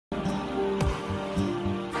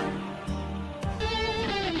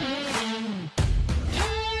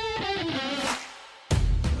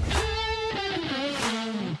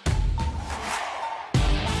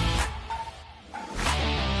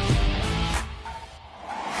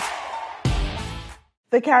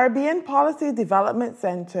The Caribbean Policy Development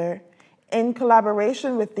Center, in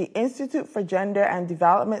collaboration with the Institute for Gender and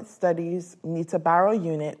Development Studies Nita Barrow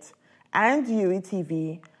Unit and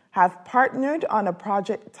UETV, have partnered on a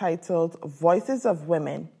project titled Voices of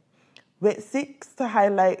Women, which seeks to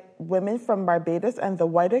highlight women from Barbados and the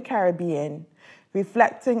wider Caribbean,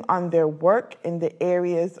 reflecting on their work in the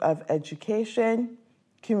areas of education,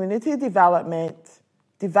 community development,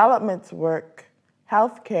 development work,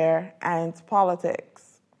 healthcare, and politics.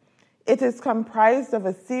 It is comprised of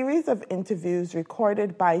a series of interviews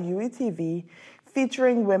recorded by UETV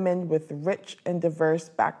featuring women with rich and diverse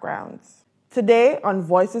backgrounds. Today on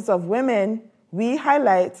Voices of Women, we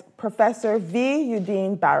highlight Professor V.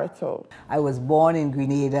 Eudine Barriteau. I was born in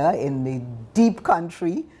Grenada in the deep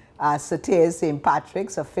country, St.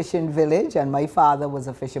 Patrick's, a fishing village, and my father was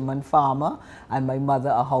a fisherman farmer and my mother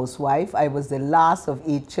a housewife. I was the last of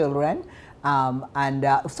 8 children.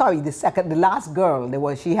 The last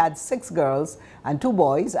girl. She had 6 girls and 2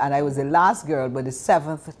 boys, and I was the last girl, but the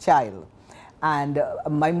 7th child. And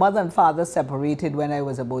my mother and father separated when I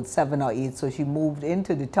was about 7 or 8, so she moved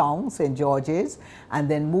into the town, St. George's, and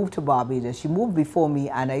then moved to Barbados. She moved before me,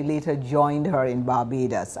 and I later joined her in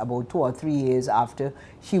Barbados about 2 or 3 years after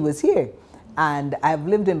she was here. And I've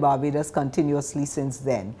lived in Barbados continuously since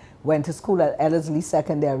then. Went to school at Ellerslie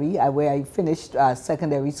Secondary, where I finished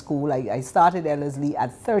secondary school. I started Ellerslie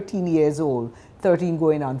at 13 years old, 13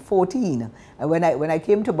 going on 14. And when I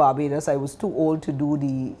came to Barbados, I was too old to do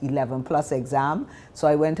the 11 plus exam. So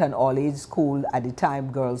I went to an all-age school at the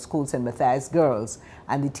time, girls' school, St. Matthias Girls.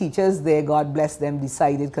 And the teachers there, God bless them,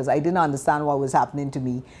 decided, because I didn't understand what was happening to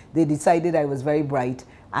me, they decided I was very bright,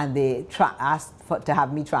 and they asked to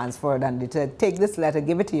have me transferred, and they said, take this letter,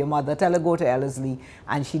 give it to your mother, tell her go to Ellerslie.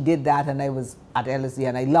 And she did that, and I was at Ellerslie,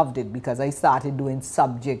 and I loved it because I started doing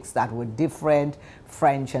subjects that were different,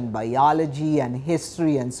 French and biology and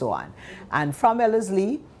history and so on. And from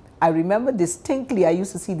Ellerslie, I remember distinctly, I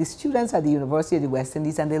used to see the students at the University of the West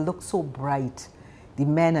Indies, and they looked so bright, the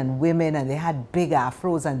men and women, and they had big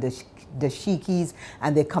afros and the shikis,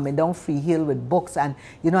 and they're coming down Free Hill with books, and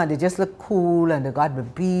and they just look cool, and they got the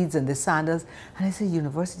beads and the sandals. And I said,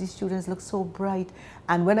 university students look so bright.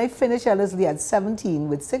 And when I finished Ellerslie at 17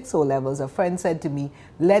 with 6 O-levels, a friend said to me,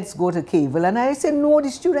 let's go to Cavell. And I said, no, the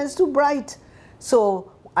students too bright.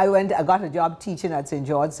 So I got a job teaching at St.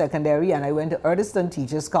 George Secondary, and I went to Erdeston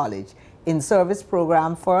Teachers College in service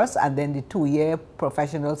program first, and then the 2-year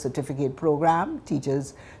professional certificate program,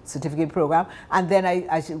 teachers certificate program. And then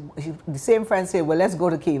the same friend said, well, let's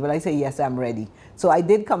go to Cavell. I said, yes, I'm ready. So I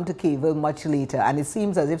did come to Cavell much later, and it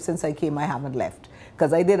seems as if since I came, I haven't left,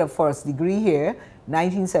 because I did a first degree here,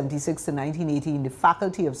 1976 to 1980, in the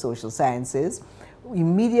Faculty of Social Sciences.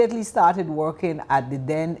 Immediately started working at the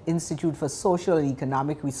then Institute for Social and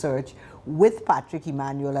Economic Research with Patrick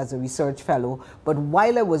Emanuel as a research fellow. But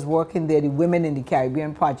while I was working there, the Women in the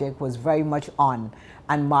Caribbean project was very much on.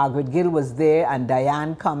 And Margaret Gill was there, and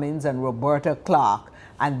Diane Cummins and Roberta Clark,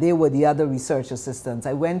 and they were the other research assistants.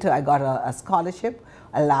 I got a scholarship,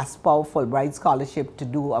 a LASPOW Fulbright scholarship to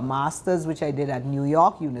do a master's, which I did at New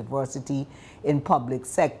York University in public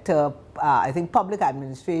sector, I think public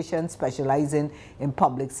administration, specializing in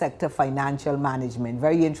public sector financial management.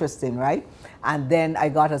 Very interesting, right? And then I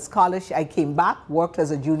got a scholarship. I came back, worked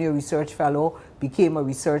as a junior research fellow, became a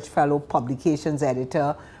research fellow, publications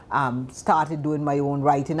editor, started doing my own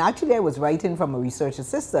writing. Actually, I was writing from a research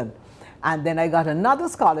assistant. And then I got another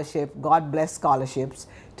scholarship, God bless scholarships,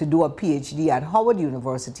 to do a PhD at Howard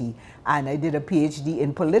University. And I did a PhD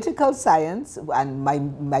in political science, and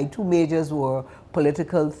my 2 majors were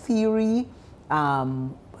political theory.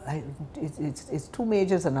 It's 2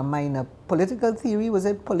 majors and a minor. Political theory, was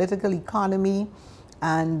it political economy,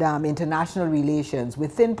 and international relations.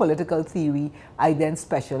 Within political theory, I then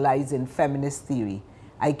specialized in feminist theory.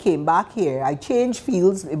 I came back here, I changed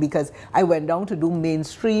fields because I went down to do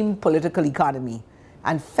mainstream political economy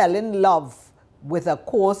and fell in love with a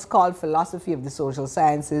course called Philosophy of the Social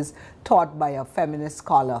Sciences, taught by a feminist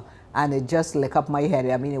scholar, and it just lit up my head.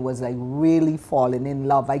 I mean, it was like really falling in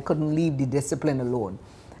love. I couldn't leave the discipline alone.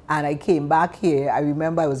 And I came back here. I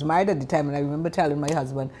remember I was married at the time, and I remember telling my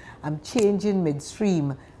husband, I'm changing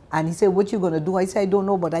midstream. And he said, what you going to do? I said, I don't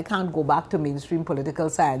know, but I can't go back to mainstream political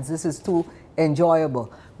science. This is too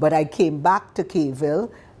enjoyable. But I came back to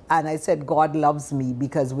Cavell, and I said, God loves me,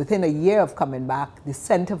 because within a year of coming back, the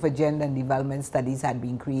Center for Gender and Development Studies had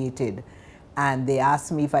been created. And they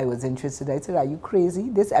asked me if I was interested. I said, are you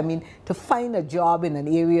crazy? To find a job in an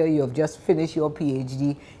area you have just finished your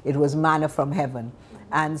PhD, it was manna from heaven.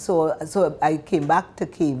 And so I came back to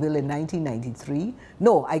Cavell in 1993.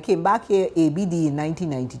 No, I came back here, ABD, in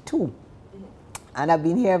 1992. And I've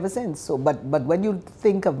been here ever since. So, but when you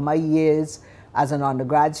think of my years as an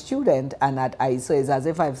undergrad student and at ISA, it's as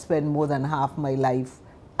if I've spent more than half my life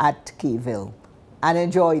at K-ville and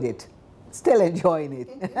enjoyed it. Still enjoying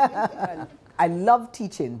it. I love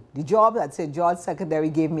teaching. The job at St. George Secondary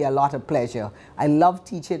gave me a lot of pleasure. I love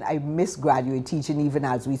teaching. I miss graduate teaching even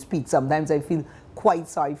as we speak. Sometimes I feel quite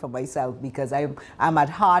sorry for myself because I'm at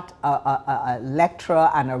heart a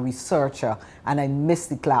lecturer and a researcher, and I miss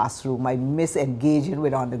the classroom. I miss engaging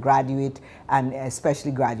with undergraduate and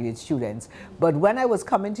especially graduate students. But when I was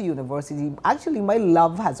coming to university, actually my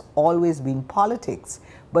love has always been politics,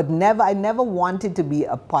 but I never wanted to be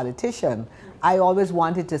a politician. I always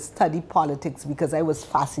wanted to study politics because I was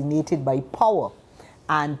fascinated by power.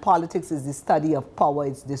 And politics is the study of power,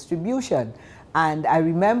 its distribution. And I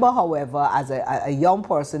remember, however, as a young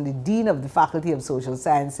person, the Dean of the Faculty of Social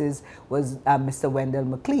Sciences was Mr. Wendell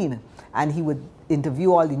McLean. And he would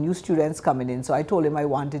interview all the new students coming in. So I told him I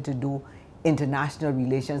wanted to do international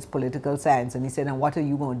relations, political science. And he said, and what are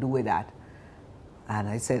you going to do with that? And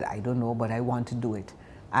I said, I don't know, but I want to do it.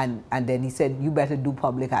 And then he said, you better do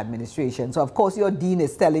public administration. So of course your dean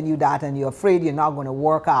is telling you that and you're afraid you're not going to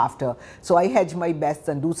work after. So I hedge my best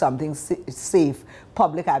and do something safe,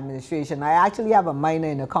 public administration. I actually have a minor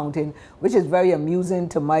in accounting, which is very amusing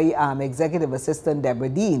to my executive assistant, Deborah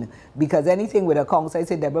Dean, because anything with accounts, I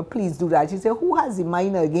say, Deborah, please do that. She said, who has the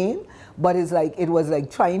minor again? But it's like, it was like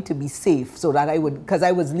trying to be safe so that I would, because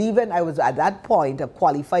I was leaving, I was at that point a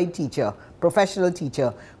qualified teacher, professional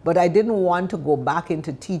teacher, but I didn't want to go back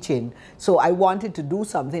into teaching. So I wanted to do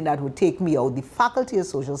something that would take me out. The Faculty of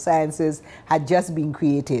Social Sciences had just been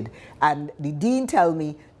created. And the dean told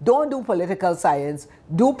me, don't do political science,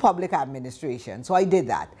 do public administration. So I did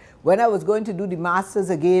that. When I was going to do the master's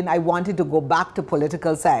again, I wanted to go back to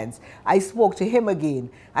political science. I spoke to him again,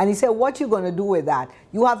 and he said, what you going to do with that?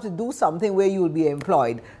 You have to do something where you will be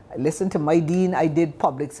employed. I listened to my dean. I did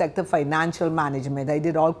public sector financial management. I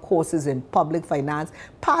did all courses in public finance,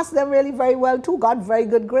 passed them really very well too, got very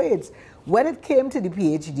good grades. When it came to the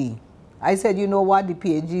PhD, I said, you know what, the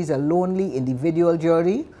PhD is a lonely individual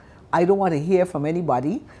journey. I don't want to hear from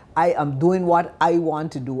anybody. I am doing what I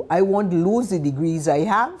want to do. I won't lose the degrees I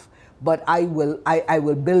have, but I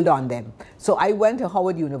will build on them. So I went to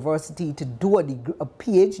Howard University to do a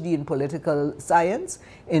PhD in political science,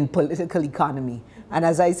 in political economy. And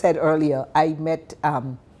as I said earlier, I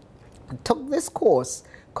took this course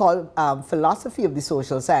called Philosophy of the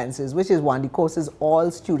Social Sciences, which is one of the courses all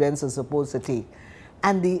students are supposed to take.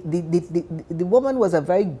 And the woman was a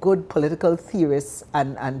very good political theorist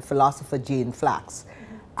and philosopher, Jane Flax.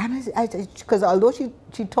 And because although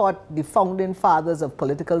she taught the founding fathers of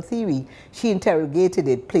political theory, she interrogated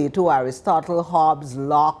it, Plato, Aristotle, Hobbes,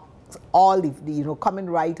 Locke, all the coming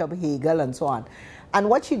right up, Hegel and so on. And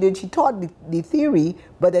what she did, she taught the theory,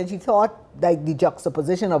 but then she taught like the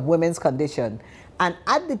juxtaposition of women's condition. And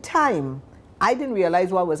at the time, I didn't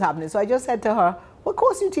realize what was happening. So I just said to her, what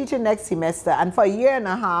course are you teaching next semester? And for a year and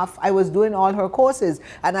a half, I was doing all her courses.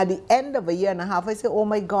 And at the end of a year and a half, I said, oh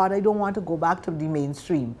my God, I don't want to go back to the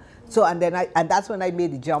mainstream. So, and that's when I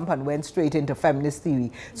made the jump and went straight into feminist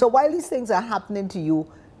theory. So while these things are happening to you,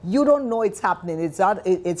 you don't know it's happening.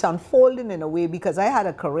 It's unfolding in a way, because I had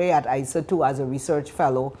a career at ISA too as a research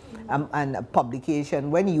fellow and a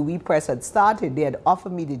publication. When UE Press had started, they had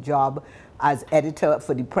offered me the job as editor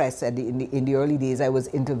for the press in the early days. I was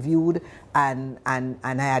interviewed and I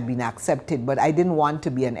had been accepted, but I didn't want to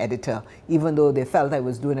be an editor. Even though they felt I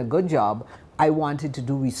was doing a good job, I wanted to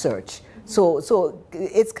do research. So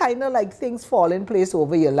it's kind of like things fall in place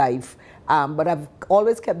over your life. But I've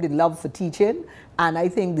always kept the love for teaching, and I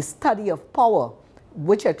think the study of power,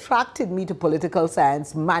 which attracted me to political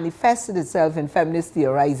science, manifested itself in feminist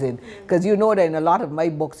theorizing. Because you know that in a lot of my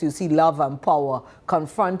books you see love and power,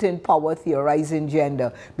 confronting power, theorizing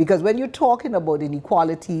gender. Because when you're talking about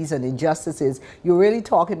inequalities and injustices, you're really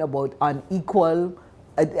talking about unequal,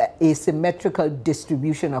 asymmetrical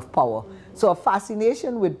distribution of power. So a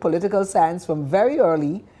fascination with political science from very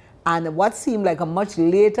early, and what seemed like a much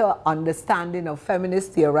later understanding of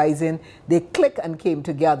feminist theorizing, they clicked and came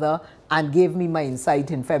together and gave me my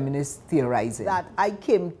insight in feminist theorizing. That I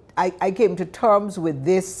came to terms with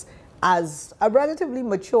this as a relatively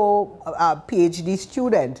mature PhD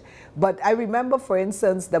student. But I remember, for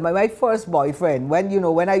instance, that my first boyfriend,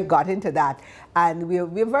 when I got into that, And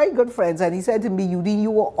we're very good friends. And he said to me, Eudine,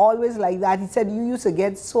 you were always like that. He said, you used to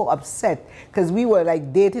get so upset because we were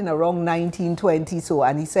like dating around 1920. So,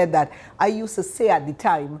 and he said that I used to say at the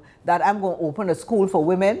time that I'm going to open a school for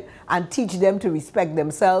women and teach them to respect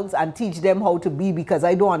themselves and teach them how to be, because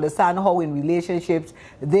I don't understand how in relationships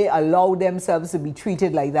they allow themselves to be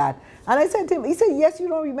treated like that. And I said to him, he said, yes, you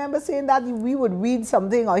don't remember saying that? We would read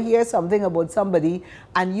something or hear something about somebody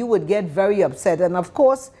and you would get very upset. And of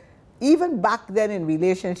course, even back then in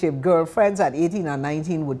relationship, girlfriends at 18 or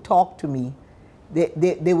 19 would talk to me.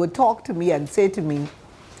 They would talk to me and say to me,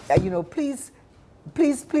 you know, please,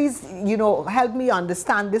 you know, help me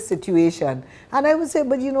understand this situation. And I would say,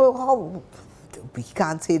 but you know, how, we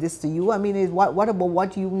can't say this to you. I mean, what about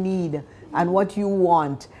what you need and what you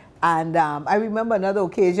want? And I remember another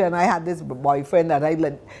occasion, I had this boyfriend that I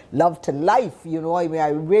loved to life, you know. I mean, I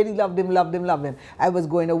really loved him. I was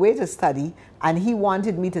going away to study, and he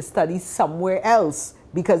wanted me to study somewhere else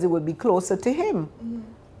because it would be closer to him. Mm-hmm.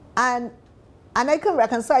 And I can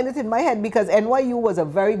reconcile it in my head because NYU was a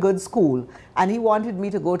very good school, and he wanted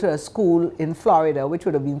me to go to a school in Florida, which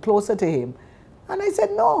would have been closer to him. And I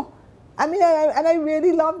said, no. I mean, I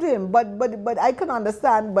really loved him, but I can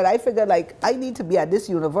understand, but I figured like I need to be at this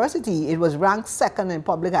university. It was ranked second in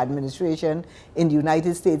public administration in the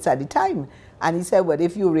United States at the time. And he said, well,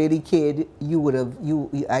 if you really cared, you would have,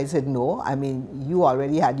 I said, no, I mean, you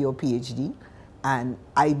already had your PhD. And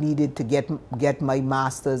I needed to get my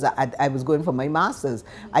master's. I was going for my master's.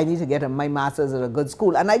 I needed to get my master's at a good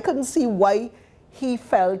school. And I couldn't see why he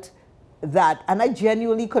felt that, and I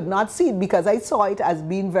genuinely could not see it because I saw it as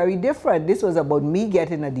being very different. This was about me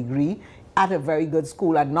getting a degree at a very good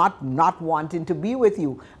school and not wanting to be with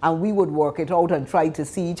you. And we would work it out and try to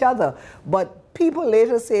see each other. But people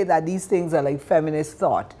later say that these things are like feminist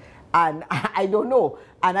thought. And I don't know.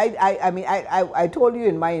 And I mean, I told you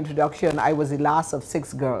in my introduction, I was the last of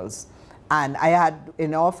 6 girls. And I had,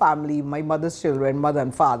 in our family, my mother's children, mother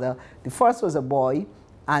and father, the first was a boy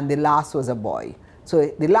and the last was a boy. So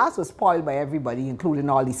the last was spoiled by everybody, including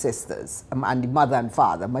all the sisters, and the mother and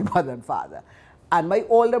father, my mother and father. And my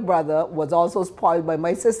older brother was also spoiled by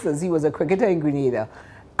my sisters. He was a cricketer in Grenada.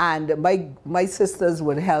 And my sisters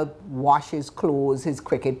would help wash his clothes, his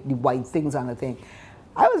cricket, the white things and the thing.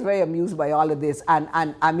 I was very amused by all of this. And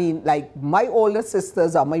I mean, like my older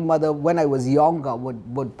sisters or my mother, when I was younger,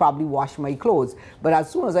 would probably wash my clothes. But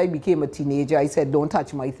as soon as I became a teenager, I said, don't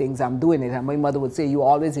touch my things, I'm doing it. And my mother would say, you're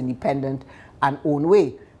always independent and own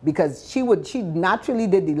way. Because she naturally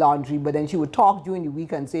did the laundry, but then she would talk during the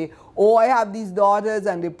week and say, oh, I have these daughters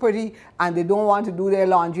and they're pretty and they don't want to do their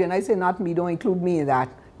laundry. And I say, not me, don't include me in that.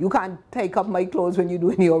 You can't take up my clothes when you're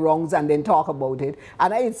doing your wrongs and then talk about it.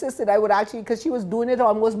 And I insisted I would actually, because she was doing it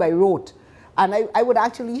almost by rote, and I would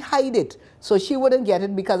actually hide it so she wouldn't get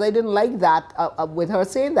it because I didn't like that with her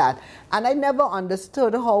saying that. And I never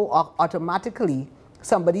understood how automatically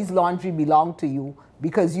somebody's laundry belonged to you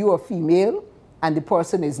because you are female and the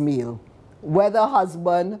person is male. Whether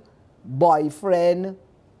husband, boyfriend,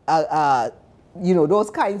 you know, those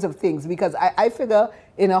kinds of things. Because I figure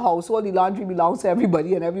in a household, the laundry belongs to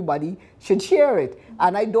everybody and everybody should share it.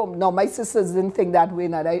 And I don't know, my sisters didn't think that way,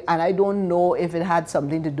 and I don't know if it had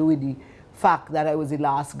something to do with the fact that I was the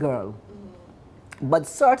last girl. But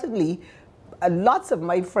certainly, lots of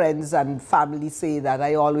my friends and family say that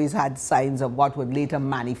I always had signs of what would later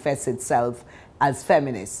manifest itself as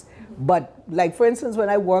feminist. But like, for instance, when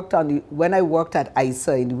I worked at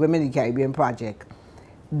ISA in the Women in the Caribbean Project,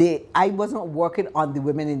 I wasn't working on the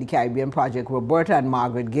Women in the Caribbean Project. Roberta and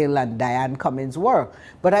Margaret, Gill and Diane Cummins were.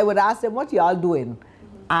 But I would ask them, what y'all doing?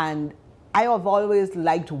 And I have always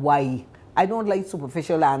liked why. I don't like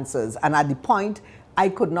superficial answers. And at the point, I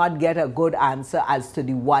could not get a good answer as to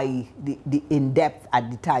the why, the in-depth at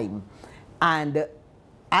the time. And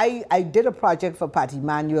I did a project for Pat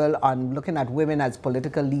Emanuel on looking at women as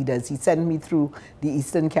political leaders. He sent me through the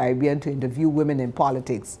Eastern Caribbean to interview women in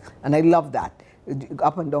politics. And I love that,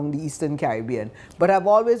 up and down the Eastern Caribbean. But I've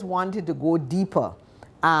always wanted to go deeper.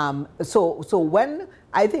 So when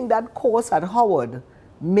I think that course at Howard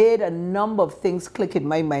made a number of things click in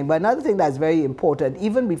my mind. But another thing that's very important,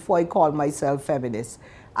 even before I called myself feminist,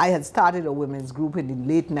 I had started a women's group in the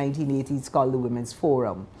late 1980s called the Women's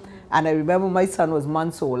Forum. And I remember my son was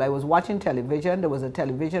months old. I was watching television. There was a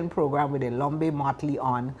television program with Elombe Motley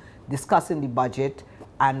on discussing the budget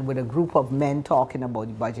and with a group of men talking about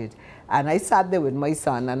the budget. And I sat there with my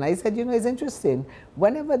son and I said, you know, it's interesting.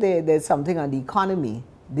 Whenever there's something on the economy,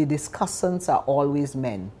 the discussants are always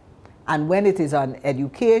men. And when it is on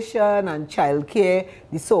education and childcare,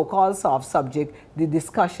 the so-called soft subject, the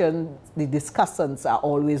discussants are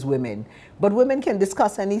always women. But women can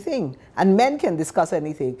discuss anything, and men can discuss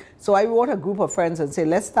anything. So I wrote a group of friends and said,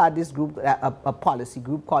 let's start this group, a policy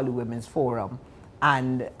group called the Women's Forum,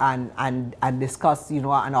 and discuss, you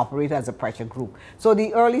know, and operate as a pressure group. So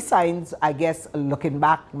the early signs, I guess, looking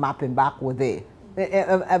back, mapping back, were there.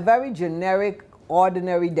 A very generic,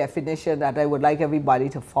 ordinary definition that I would like everybody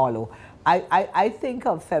to follow. I think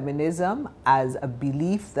of feminism as a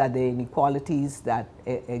belief that the inequalities that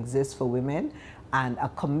exist for women and a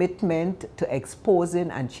commitment to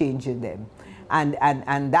exposing and changing them.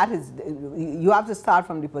 And that is, you have to start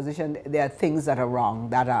from the position there are things that are wrong,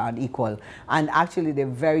 that are unequal. And actually they're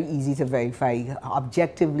very easy to verify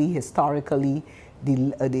objectively, historically.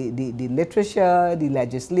 The literature, the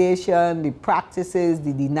legislation, the practices,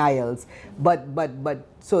 the denials, but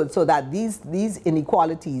so that these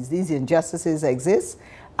inequalities, these injustices exist,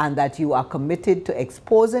 and that you are committed to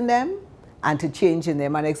exposing them and to changing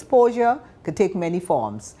them. And exposure could take many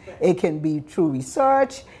forms. It can be through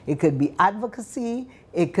research, it could be advocacy,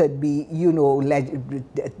 it could be, you know,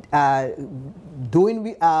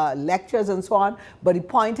 doing lectures and so on. But the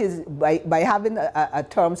point is, by having a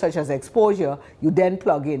term such as exposure, you then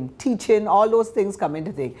plug in teaching, all those things come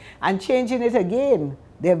into thing. And changing it again,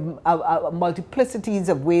 there are multiplicities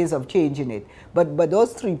of ways of changing it. But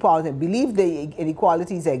those 3 parts, I believe the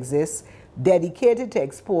inequalities exist, dedicated to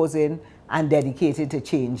exposing and dedicated to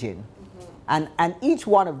changing. And each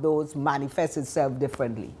one of those manifests itself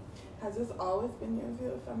differently. Has this always been your view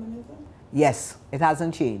of feminism? Yes, it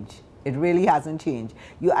hasn't changed. It really hasn't changed.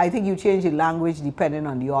 I think you change the language depending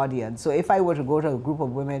on the audience. So if I were to go to a group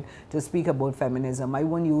of women to speak about feminism, I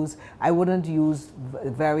wouldn't use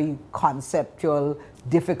very conceptual,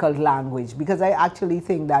 difficult language, because I actually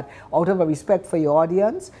think that out of a respect for your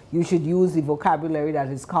audience, you should use the vocabulary that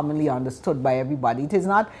is commonly understood by everybody. It is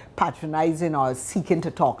not patronizing or seeking to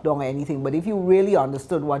talk down or anything, but if you really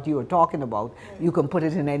understood what you were talking about, you can put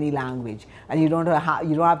it in any language, and you don't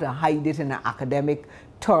have to hide it in an academic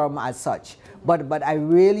term as such. But I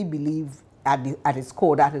really believe at its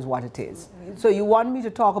core that is what it is. So you want me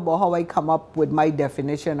to talk about how I come up with my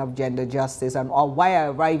definition of gender justice or why I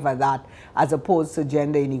arrive at that as opposed to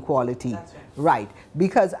gender inequality. That's right. Right.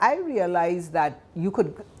 Because I realize that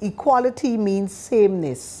equality means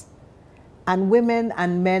sameness, and women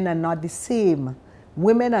and men are not the same.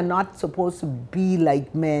 Women are not supposed to be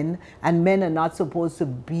like men, and men are not supposed to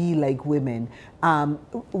be like women.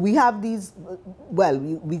 We have these, well,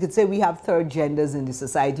 we could say we have third genders in the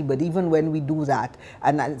society, but even when we do that,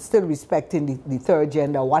 and still respecting the third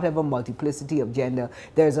gender, whatever multiplicity of gender,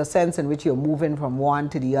 there's a sense in which you're moving from one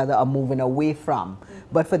to the other or moving away from.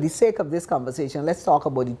 But for the sake of this conversation, let's talk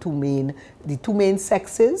about the two main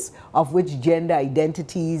sexes of which gender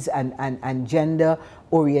identities and gender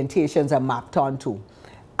orientations are mapped onto.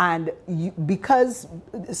 And because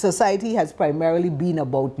society has primarily been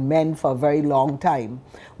about men for a very long time,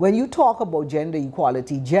 when you talk about gender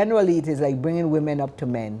equality, generally it is like bringing women up to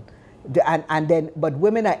men. But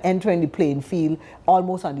women are entering the playing field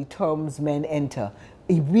almost on the terms men enter.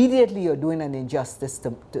 Immediately you're doing an injustice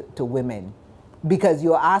to women, because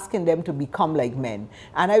you're asking them to become like men.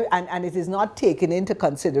 And it is not taking into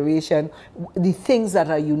consideration the things that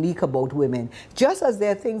are unique about women, just as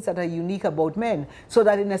there are things that are unique about men, so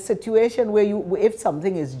that in a situation where if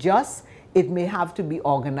something is just, it may have to be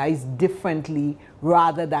organized differently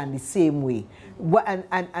rather than the same way.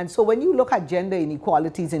 And so when you look at gender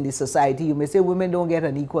inequalities in the society, you may say women don't get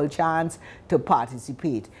an equal chance to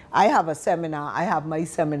participate. I have a seminar, I have my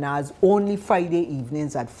seminars only Friday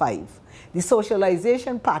evenings at 5. The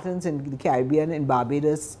socialization patterns in the Caribbean, in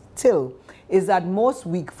Barbados still, is that most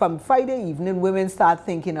week, from Friday evening, women start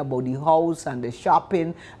thinking about the house and the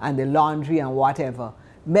shopping and the laundry and whatever.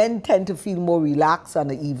 Men tend to feel more relaxed on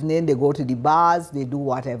the evening. They go to the bars, they do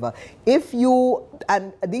whatever.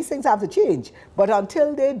 And these things have to change. But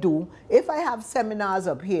until they do, if I have seminars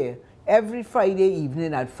up here every Friday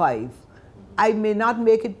evening at 5, I may not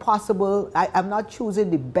make it possible. I'm not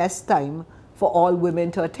choosing the best time for all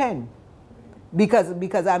women to attend.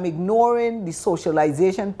 Because I'm ignoring the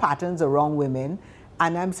socialization patterns around women,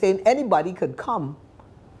 and I'm saying anybody could come,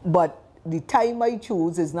 but the time I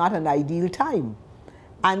choose is not an ideal time.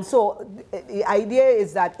 And so the idea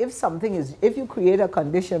is that if you create a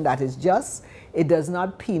condition that is just, it does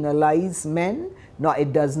not penalize men, nor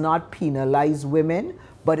it does not penalize women,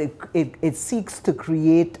 but it seeks to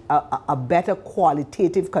create a better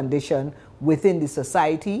qualitative condition within the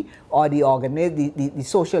society or the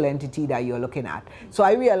social entity that you're looking at. So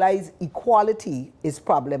I realize equality is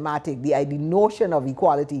problematic, the notion of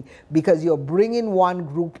equality, because you're bringing one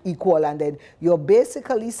group equal and then you're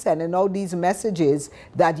basically sending out these messages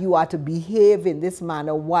that you are to behave in this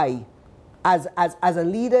manner. Why? As a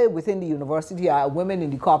leader within the university, women in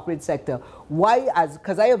the corporate sector, why?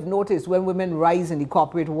 Because I have noticed when women rise in the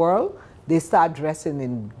corporate world, they start dressing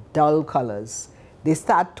in dull colors. They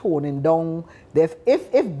start toning down.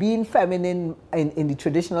 If being feminine in the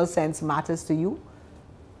traditional sense matters to you,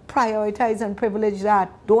 prioritize and privilege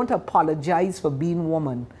that. Don't apologize for being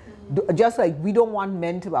woman. Just like we don't want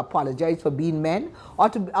men to apologize for being men or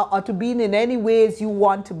to being in any ways you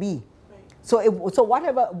want to be. So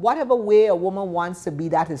whatever way a woman wants to be,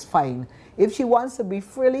 that is fine. If she wants to be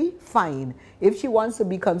frilly, fine. If she wants to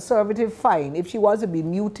be conservative, fine. If she wants to be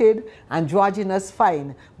muted, androgynous,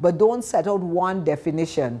 fine. But don't set out one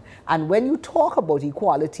definition. And when you talk about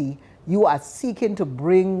equality, you are seeking to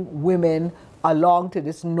bring women along to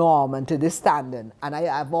this norm and to this standard. And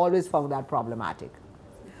I've always found that problematic.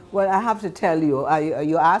 Well, I have to tell you,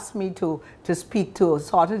 you asked me to speak to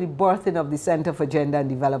sort of the birthing of the Center for Gender and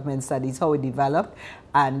Development Studies, how it developed,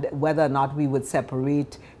 and whether or not we would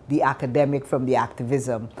separate the academic from the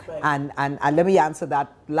activism. Right. And let me answer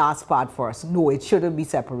that last part first. No, it shouldn't be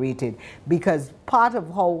separated, because part of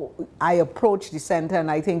how I approach the center,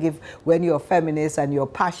 and I think when you're a feminist and you're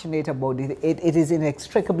passionate about it, it is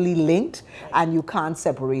inextricably linked, right, and you can't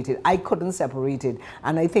separate it. I couldn't separate it,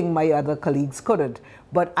 and I think my other colleagues couldn't.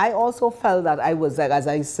 But I also felt that I was, as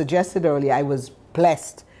I suggested earlier, I was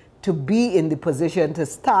blessed to be in the position to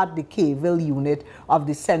start the K-ville unit of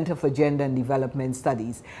the Center for Gender and Development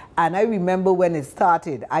Studies. And I remember when it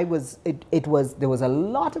started, there was a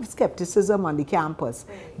lot of skepticism on the campus.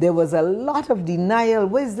 There was a lot of denial.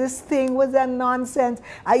 What's this thing? What's that nonsense?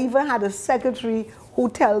 I even had a secretary who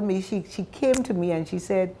told me, she came to me and she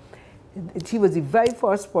said, she was the very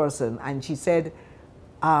first person, and she said,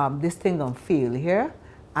 this thing gonna fail here,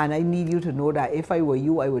 and I need you to know that if I were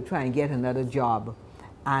you, I would try and get another job.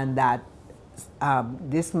 And that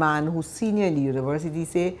this man who's senior in the university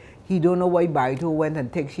say he don't know why Barriteau went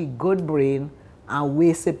and take she good brain and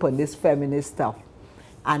waste it on this feminist stuff.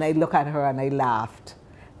 And I look at her and I laughed,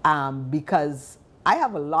 because I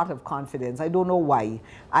have a lot of confidence. I don't know why.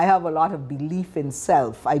 I have a lot of belief in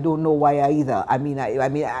self. I don't know why either. I mean,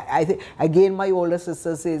 I think again, my older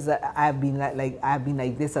sister says that I've been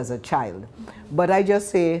like this as a child, but I just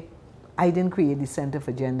say, I didn't create the Center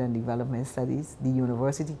for Gender and Development Studies. The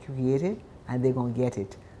university created, and they're going to get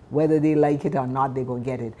it. Whether they like it or not, they're going to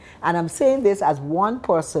get it. And I'm saying this as one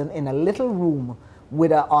person in a little room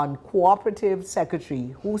with an uncooperative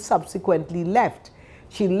secretary who subsequently left.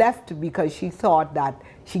 She left because she thought that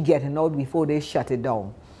she'd get it out before they shut it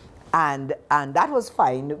down. And that was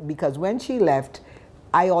fine, because when she left,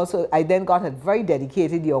 I then got a very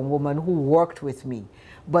dedicated young woman who worked with me.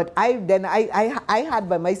 But I had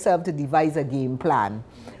by myself to devise a game plan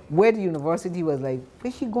where the university was like,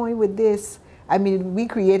 where's she going with this? I mean, we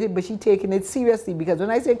created, but she taking it seriously, because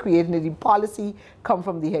when I say creating it, the policy come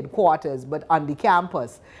from the headquarters, but on the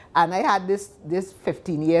campus. And I had this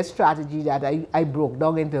 15-year strategy that I broke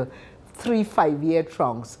down into 3 5-year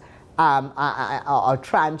trunks or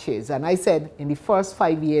tranches. And I said, in the first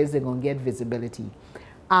 5 years, they're going to get visibility.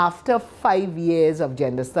 After 5 years of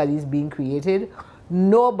gender studies being created,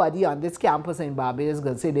 nobody on this campus in Barbados is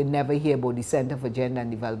going to say they never hear about the Center for Gender and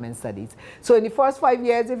Development Studies. So in the first 5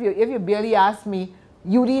 years, if you barely ask me,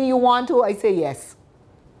 Eudine, you want to? I say yes.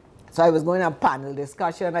 So I was going on panel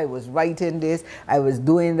discussion, I was writing this, I was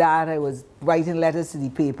doing that, I was writing letters to the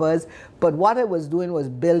papers. But what I was doing was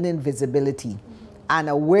building visibility and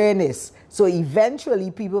awareness. So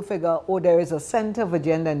eventually people figure, oh, there is a Center for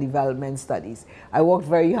Gender and Development Studies. I worked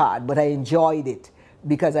very hard, but I enjoyed it,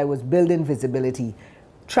 because I was building visibility.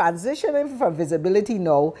 Transitioning from visibility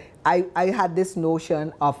now, I had this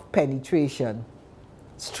notion of penetration,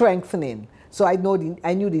 strengthening. So I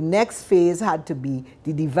knew the next phase had to be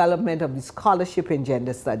the development of the scholarship in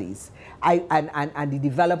gender studies, and the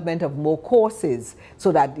development of more courses,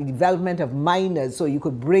 so that the development of minors, so you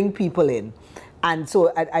could bring people in. And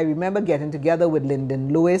so I remember getting together with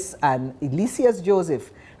Lyndon Lewis and Elysius Joseph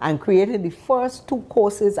and creating the first 2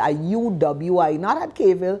 courses at UWI, not at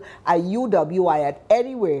K-ville, at UWI, at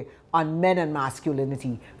anywhere, on men and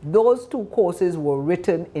masculinity. Those two courses were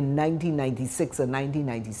written in 1996 and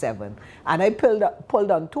 1997. And I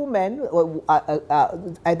pulled on two men.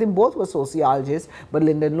 I think both were sociologists, but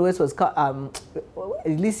Lyndon Lewis was,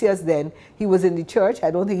 Elysius then, he was in the church. I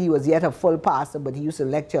don't think he was yet a full pastor, but he used to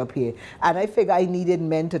lecture up here. And I figured I needed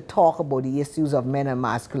men to talk about the issues of men and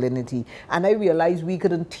masculinity. And I realized we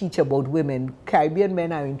couldn't teach about women. Caribbean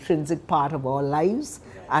men are an intrinsic part of our lives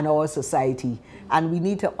and our society. And we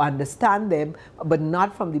need to understand them, but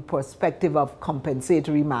not from the perspective of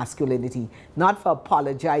compensatory masculinity, not for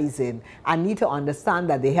apologizing, and need to understand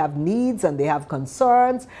that they have needs and they have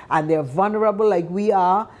concerns and they're vulnerable like we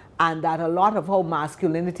are, and that a lot of how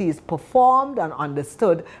masculinity is performed and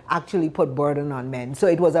understood actually put burden on men. So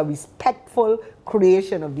it was a respectful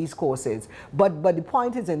creation of these courses. But the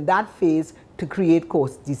point is in that phase to create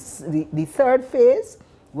courses. The third phase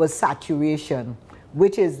was saturation,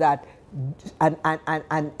 which is that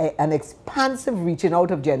an expansive reaching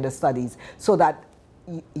out of gender studies, so that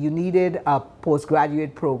you needed a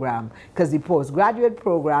postgraduate program, because the postgraduate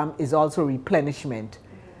program is also replenishment.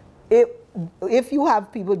 If you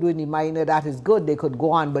have people doing the minor, that is good, they could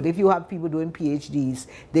go on, but if you have people doing PhDs,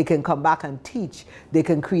 they can come back and teach, they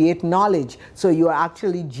can create knowledge, so you're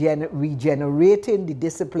actually regenerating the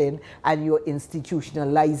discipline and you're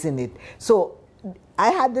institutionalizing it. So I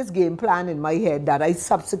had this game plan in my head that I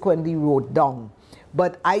subsequently wrote down,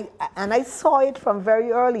 but I saw it from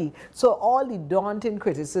very early. So all the daunting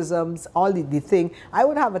criticisms, all the thing, I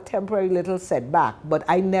would have a temporary little setback, but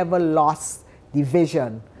I never lost the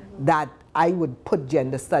vision that I would put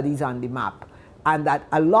gender studies on the map. And that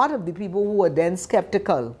a lot of the people who were then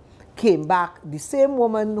skeptical came back. The same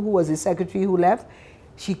woman who was the secretary who left,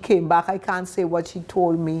 she came back. I can't say what she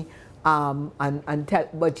told me.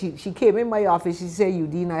 But she came in my office. She said,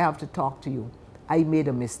 Eudine, I have to talk to you. I made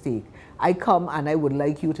a mistake. I come and I would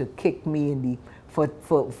like you to kick me in the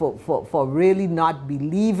for really not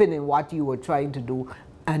believing in what you were trying to do.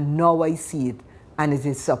 And now I see it, and it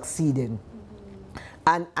is succeeding.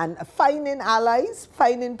 And finding allies,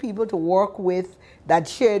 finding people to work with that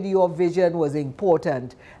shared your vision was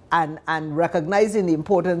important. And recognizing the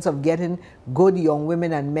importance of getting good young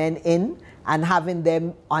women and men in and having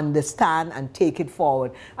them understand and take it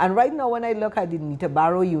forward. And right now when I look at the Nita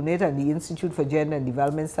Barrow unit and the Institute for Gender and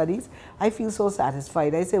Development Studies, I feel so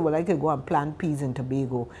satisfied. I say, well, I could go and plant peas in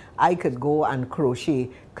Tobago. I could go and crochet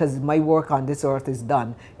because my work on this earth is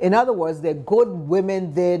done. In other words, there are good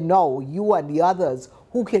women there now, you and the others,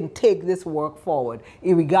 who can take this work forward,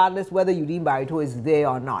 regardless whether Eudine Barriteau is there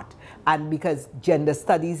or not. And because gender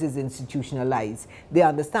studies is institutionalized, they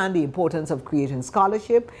understand the importance of creating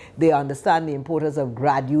scholarship, they understand the importance of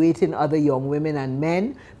graduating other young women and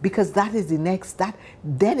men, because that is the next,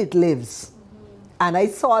 then it lives. And I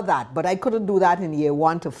saw that, but I couldn't do that in year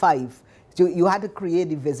 1 to 5. So you had to create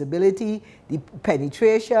the visibility, the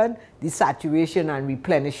penetration, the saturation, and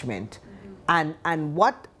replenishment. And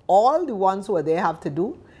what all the ones who are there have to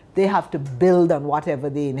do, they have to build on whatever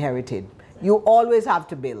they inherited. You always have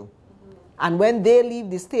to build. And when they leave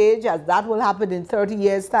the stage, as that will happen in 30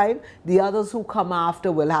 years' time, the others who come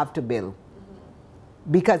after will have to build.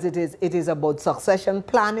 Because it is about succession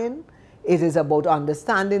planning, it is about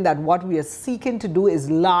understanding that what we are seeking to do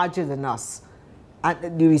is larger than us,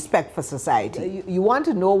 and the respect for society. You want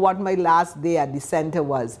to know what my last day at the center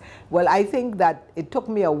was? Well, I think that it took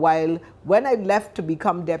me a while. When I left to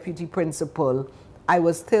become deputy principal, I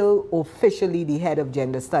was still officially the head of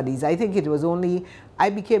gender studies. I think it was only,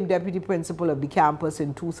 I became deputy principal of the campus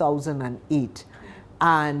in 2008.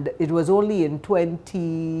 And it was only in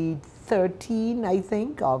 2013, I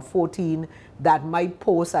think, or 14, that my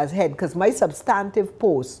post as head, because my substantive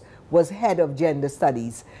post was head of gender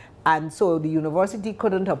studies. And so the university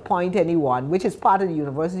couldn't appoint anyone, which is part of the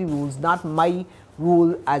university rules, not my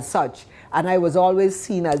rule as such. And I was always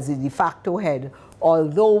seen as the de facto head,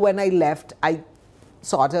 although when I left, I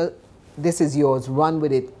sort of, this is yours, run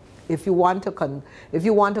with it. If you want to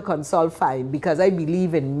consult, fine, because I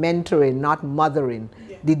believe in mentoring, not mothering.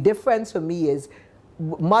 Yeah. The difference for me is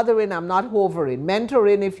mothering, I'm not hovering.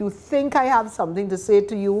 Mentoring, if you think I have something to say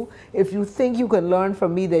to you, if you think you can learn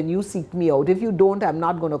from me, then you seek me out. If you don't, I'm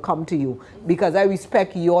not going to come to you, because I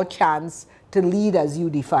respect your chance to lead as you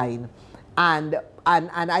define. And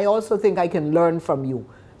I also think I can learn from you.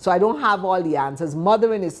 So I don't have all the answers.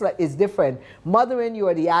 Mothering is different. Mothering, you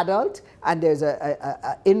are the adult, and there's an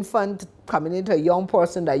infant coming into a young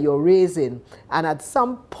person that you're raising. And at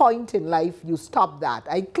some point in life, you stop that.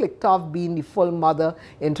 I clicked off being the full mother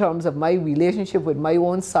in terms of my relationship with my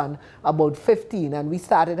own son about 15, and we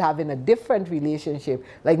started having a different relationship.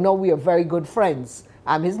 Like now we are very good friends.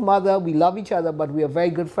 I'm his mother, we love each other, but we are very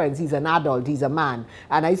good friends. He's an adult, he's a man.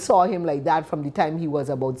 And I saw him like that from the time he was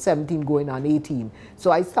about 17 going on 18. So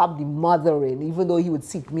I stopped the mothering, even though he would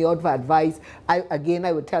seek me out for advice. I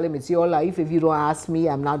would tell him, it's your life. If you don't ask me,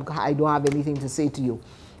 I don't have anything to say to you.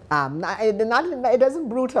 It isn't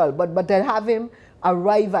brutal, but to have him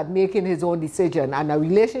arrive at making his own decision. And a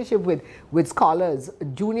relationship with scholars,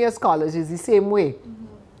 junior scholars, is the same way.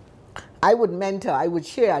 I would mentor, I would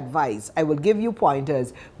share advice, I will give you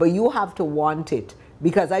pointers, but you have to want it,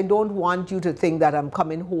 because I don't want you to think that I'm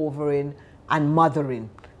coming hovering and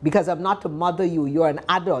mothering, because I'm not to mother you. You're an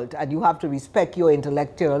adult and you have to respect your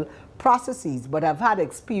intellectual processes. But I've had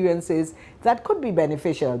experiences that could be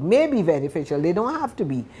beneficial, may be beneficial, they don't have to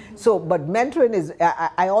be. So, but mentoring is,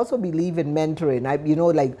 I also believe in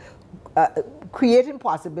mentoring, creating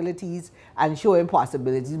possibilities and showing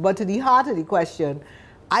possibilities. But to the heart of the question,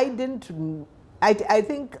 I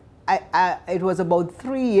think it was about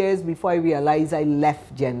 3 years before I realized I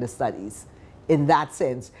left gender studies in that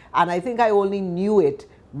sense. And I think I only knew it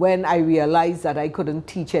when I realized that I couldn't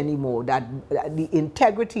teach anymore, that the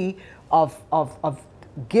integrity of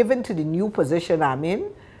giving to the new position I'm in,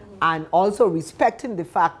 and also respecting the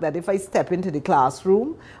fact that if I step into the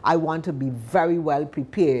classroom, I want to be very well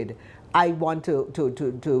prepared. I want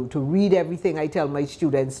to read everything I tell my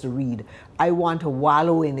students to read. I want to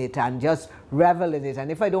wallow in it and just revel in it.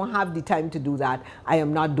 And if I don't have the time to do that, I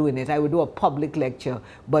am not doing it. I would do a public lecture.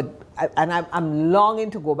 I'm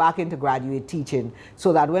longing to go back into graduate teaching,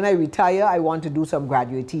 so that when I retire, I want to do some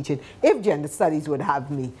graduate teaching. If gender studies would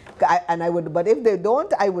have me, but if they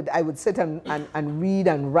don't, I would sit and read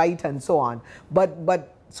and write and so on.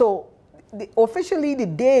 Officially, the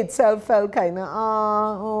day itself felt kind of,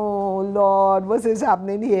 oh Lord, what's this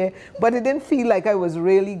happening here? But it didn't feel like I was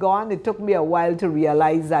really gone. It took me a while to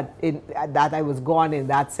realize that I was gone in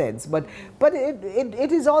that sense. But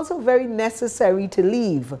it is also very necessary to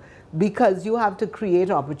leave, because you have to create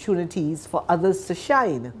opportunities for others to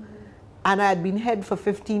shine. And I had been head for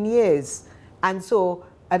 15 years. And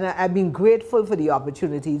I've been grateful for the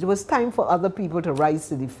opportunity. It was time for other people to rise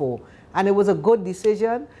to the fore. And it was a good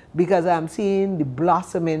decision, because I'm seeing the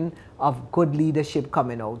blossoming of good leadership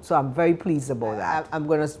coming out. So I'm very pleased about that. I'm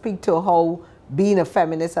going to speak to how being a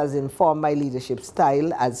feminist has informed my leadership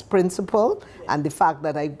style as principal, and the fact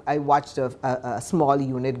that I watched a small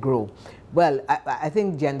unit grow. Well, I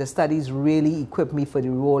think gender studies really equipped me for the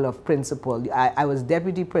role of principal. I was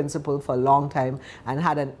deputy principal for a long time and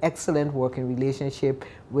had an excellent working relationship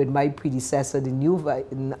with my predecessor, the new,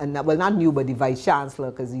 well, not new, but the vice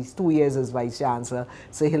chancellor, because he's 2 years as vice chancellor,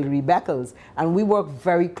 Sir Hilary Beckles. And we worked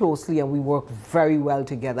very closely and we worked very well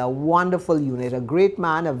together. A wonderful unit, a great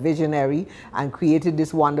man, a visionary, and created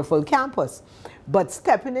this wonderful campus. But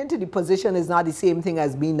stepping into the position is not the same thing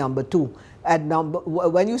as being number two.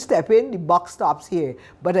 When you step in, the buck stops here.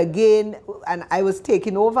 But again, and I was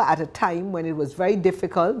taking over at a time when it was very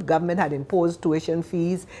difficult. Government had imposed tuition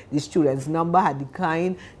fees. The students' number had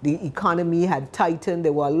declined. The economy had tightened.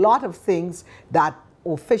 There were a lot of things that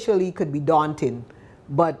officially could be daunting.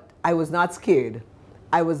 But I was not scared.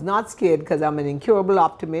 I was not scared because I'm an incurable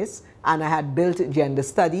optimist, and I had built gender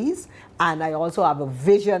studies, and I also have a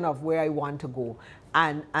vision of where I want to go.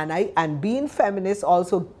 And being feminist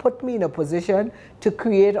also put me in a position to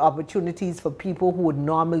create opportunities for people who would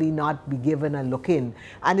normally not be given a look in.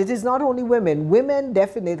 And it is not only women. Women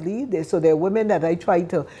definitely, so there are women that I try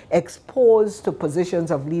to expose to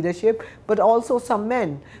positions of leadership, but also some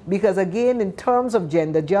men. Because again, in terms of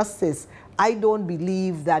gender justice, I don't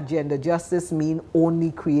believe that gender justice means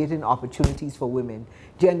only creating opportunities for women.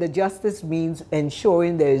 Gender justice means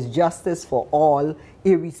ensuring there is justice for all,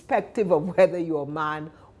 irrespective of whether you're a man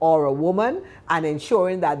or a woman, and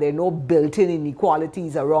ensuring that there are no built-in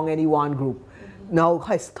inequalities around any one group. Now,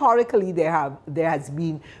 historically, there has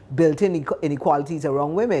been built-in inequalities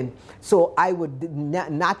around women. So I would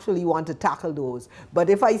naturally want to tackle those. But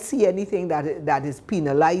if I see anything that is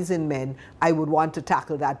penalizing men, I would want to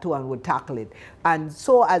tackle that too and would tackle it. And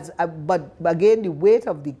so, but again, the weight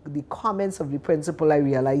of the comments of the principal, I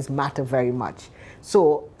realize, matter very much.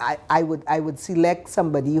 So I would select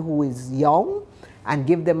somebody who is young and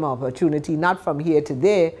give them an opportunity, not from here to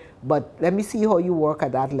there, but let me see how you work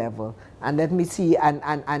at that level. And let me see, and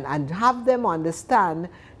have them understand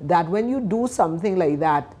that when you do something like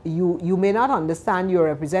that, you may not understand you're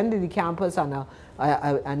representing the campus on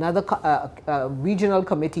another regional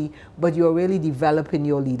committee, but you're really developing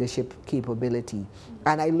your leadership capability.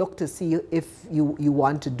 And I look to see if you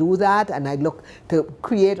want to do that, and I look to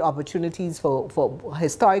create opportunities for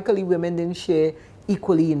historically women didn't share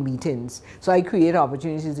equally in meetings. So I create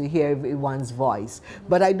opportunities to hear everyone's voice.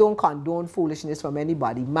 But I don't condone foolishness from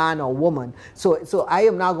anybody, man or woman. So I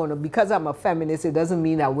am not going to, because I'm a feminist, it doesn't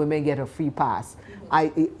mean that women get a free pass.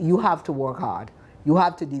 You have to work hard. You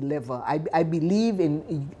have to deliver. I believe in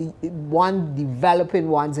one developing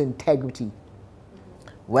one's integrity,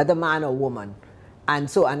 whether man or woman. And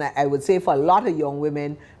so, and I would say for a lot of young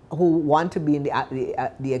women who want to be in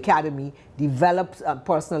the academy, develop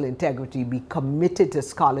personal integrity, be committed to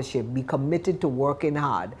scholarship, be committed to working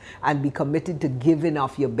hard, and be committed to giving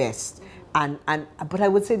of your best. But I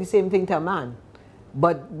would say the same thing to a man.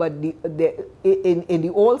 But in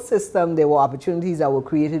the old system, there were opportunities that were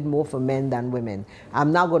created more for men than women.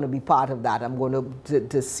 I'm not going to be part of that. I'm going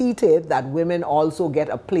to see to it that women also get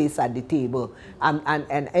a place at the table.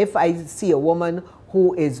 And if I see a woman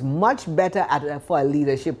who is much better for a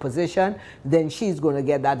leadership position, then she's going to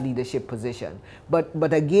get that leadership position.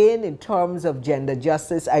 But again, in terms of gender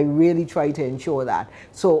justice, I really try to ensure that.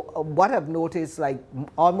 So what I've noticed, like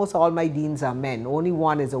almost all my deans are men, only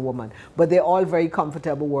one is a woman, but they're all very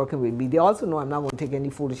comfortable working with me. They also know I'm not going to take any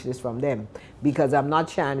foolishness from them because I'm not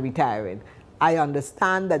shy and retiring. I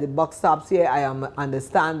understand that the buck stops here. I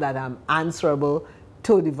understand that I'm answerable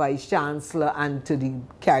to the Vice Chancellor and to the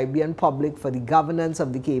Caribbean public for the governance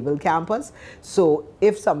of the Cable campus. So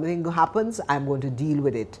if something happens, I'm going to deal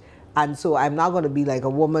with it. And so I'm not going to be like a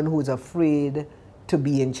woman who's afraid to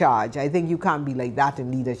be in charge. I think you can't be like that in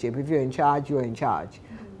leadership. If you're in charge, you're in charge.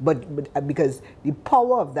 But because the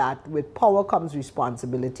power of that, with power comes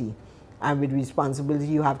responsibility. And with responsibility,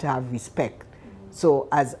 you have to have respect. So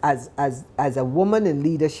as a woman in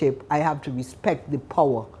leadership, I have to respect the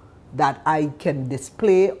power that I can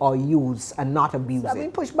display or use and not abuse it. I mean,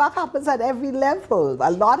 pushback happens at every level. A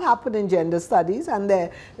lot happened in gender studies, and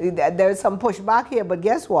there's some pushback here, but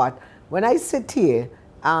guess what? When I sit here,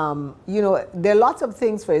 you know, there are lots of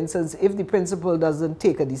things. For instance, if the principal doesn't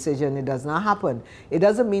take a decision, it does not happen. It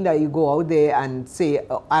doesn't mean that you go out there and say,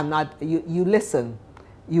 oh, I'm not, you listen.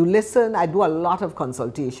 You listen. I do a lot of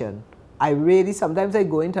consultation. Sometimes I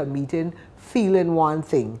go into a meeting feeling one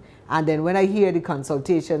thing, and then when I hear the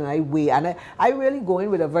consultation, I weigh, and I really go in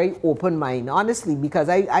with a very open mind, honestly, because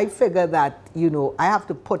I figure that, you know, I have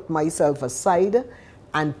to put myself aside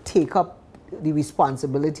and take up the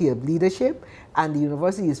responsibility of leadership, and the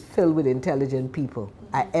university is filled with intelligent people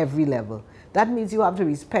at every level. That means you have to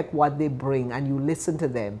respect what they bring and you listen to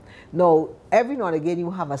them. Now, every now and again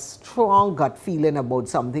you have a strong gut feeling about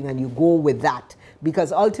something and you go with that,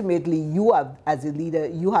 because ultimately you have, as a leader,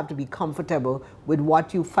 you have to be comfortable with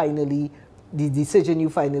what you finally, the decision you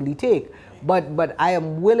finally take. But I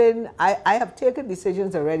am willing, I have taken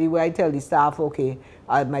decisions already where I tell the staff, okay,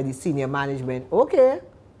 the senior management, okay,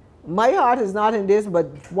 my heart is not in this, but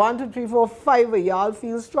 1, 2, 3, 4, 5 of y'all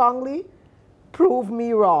feel strongly, prove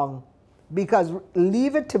me wrong. Because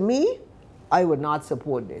leave it to me, I would not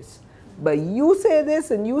support this. But you say this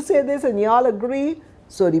and you say this and y'all agree,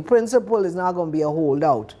 so the principal is not going to be a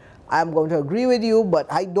holdout. I'm going to agree with you, but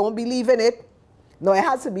I don't believe in it. No, it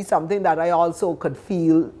has to be something that I also could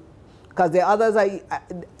feel, because there are others,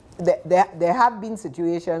 there have been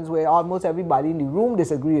situations where almost everybody in the room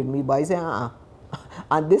disagree with me, but I say,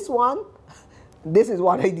 and this one, this is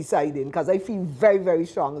what I decided, because I feel very, very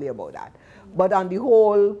strongly about that. But on the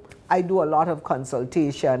whole, I do a lot of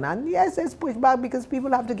consultation, and yes, there's pushback because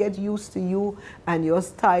people have to get used to you and your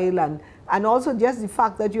style, and also just the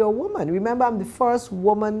fact that you're a woman. Remember, I'm the first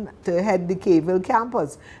woman to head the Cable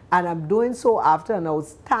campus, and I'm doing so after an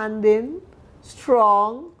outstanding,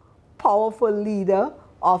 strong, powerful leader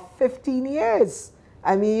of 15 years.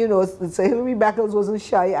 I mean, you know, so Hilary Beckles wasn't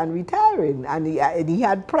shy and retiring, and he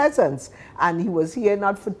had presence, and he was here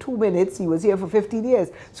not for 2 minutes, he was here for 15 years.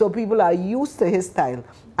 So people are used to his style,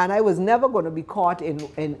 and I was never going to be caught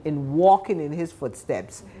in walking in his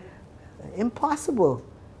footsteps. Impossible.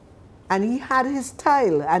 And he had his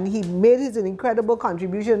style, and he made his an incredible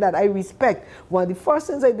contribution that I respect. One of the first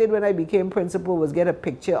things I did when I became principal was get a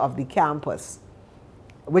picture of the campus,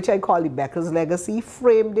 which I call the Beckles legacy,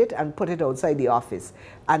 framed it and put it outside the office.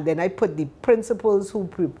 And then I put the principals who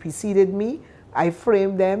preceded me, I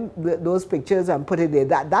framed them, those pictures, and put it there.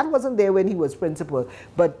 That wasn't there when he was principal,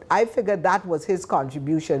 but I figured that was his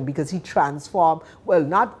contribution, because he transformed, well,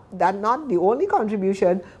 not the only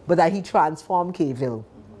contribution, but that he transformed K-ville.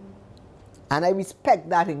 And I respect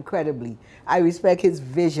that incredibly. I respect his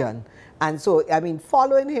vision. And so, I mean,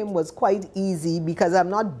 following him was quite easy, because I'm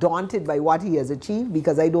not daunted by what he has achieved,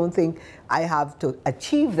 because I don't think I have to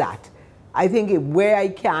achieve that. I think where I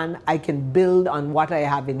can build on what I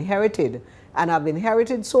have inherited. And I've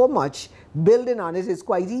inherited so much Building on it is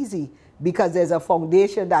quite easy because there's a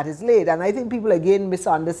foundation that is laid. And I think people again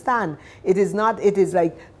misunderstand. It is not, it is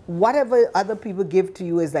like whatever other people give to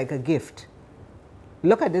you is like a gift.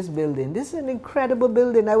 Look at this building. This is an incredible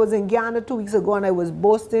building. I was in Ghana 2 weeks ago and I was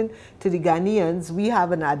boasting to the Ghanaians, we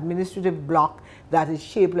have an administrative block that is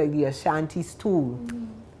shaped like the Ashanti stool.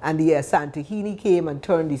 And the Santahini came and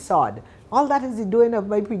turned the sod. All that is the doing of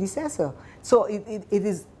my predecessor. So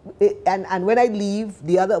and when I leave,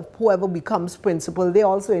 the other, whoever becomes principal, they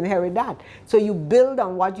also inherit that. So you build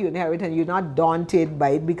on what you inherit and you're not daunted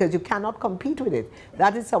by it because you cannot compete with it.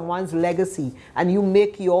 That is someone's legacy and you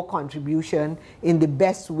make your contribution in the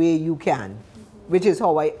best way you can, which is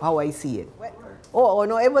how I see it. Oh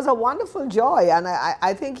no, it was a wonderful joy, and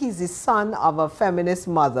I think he's the son of a feminist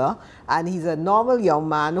mother, and he's a normal young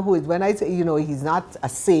man who is, when I say, you know, he's not a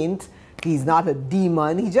saint, he's not a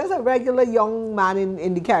demon, he's just a regular young man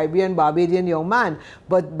in the Caribbean, Barbadian young man,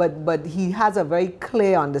 but he has a very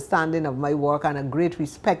clear understanding of my work and a great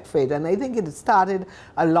respect for it, and I think it started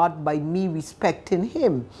a lot by me respecting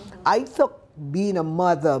him. I took being a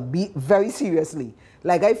mother very seriously.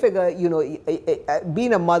 Like I figure, you know,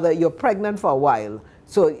 being a mother, you're pregnant for a while.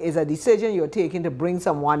 So it's a decision you're taking to bring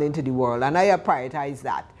someone into the world. And I prioritize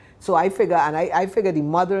that. So I figure, and I figure the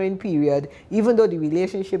mothering period, even though the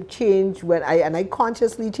relationship changed when I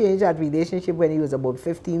consciously changed that relationship when he was about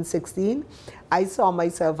 15, 16, I saw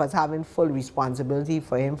myself as having full responsibility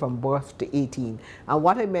for him from birth to 18. And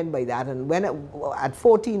what I meant by that, and when at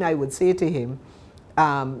 14, I would say to him,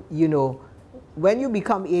 you know, when you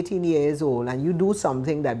become 18 years old and you do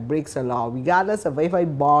something that breaks a law, regardless of if I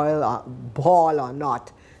ball or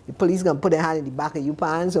not, the police can put their hand in the back of your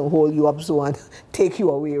pants and hold you up so and take you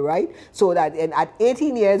away, right? So that at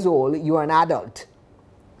 18 years old, you're an adult.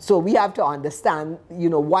 So we have to understand, you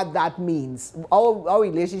know, what that means. Our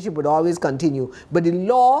relationship would always continue, but the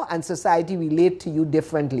law and society relate to you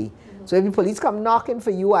differently. So if the police come knocking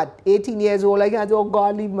for you at 18 years old, I can't say, oh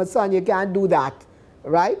God, leave my son, you can't do that,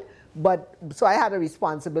 right? But, so I had a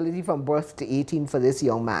responsibility from birth to 18 for this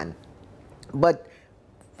young man. But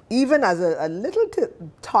even as a little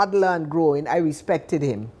toddler and growing, I respected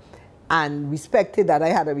him and respected that I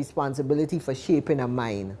had a responsibility for shaping a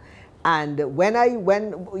mind. And when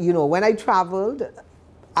I traveled,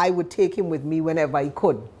 I would take him with me whenever I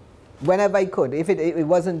could, if it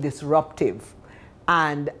wasn't disruptive.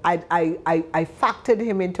 And I factored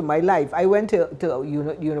him into my life. I went to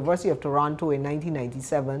University of Toronto in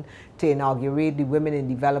 1997 to inaugurate the Women in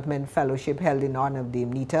Development Fellowship held in honor of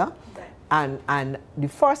Dame Nita. And the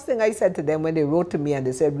first thing I said to them when they wrote to me and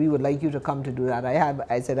they said, we would like you to come to do that,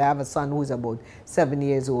 I said, I have a son who's about 7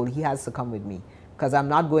 years old. He has to come with me because I'm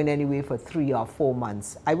not going anywhere for 3 or 4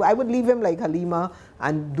 months. I would leave him like Halima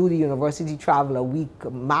and do the university travel a week,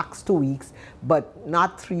 max 2 weeks, but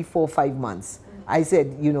not 3, 4, 5 months. I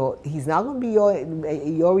said, you know, he's not going to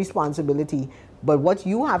be your responsibility, but what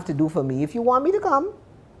you have to do for me, if you want me to come,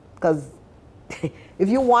 because if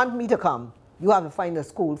you want me to come, you have to find a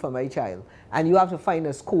school for my child. And you have to find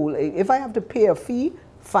a school. If I have to pay a fee,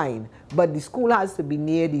 fine. But the school has to be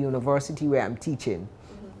near the university where I'm teaching.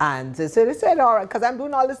 And so they said, all right, because I'm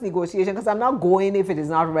doing all this negotiation, because I'm not going if it is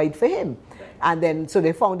not right for him. Right. And then, so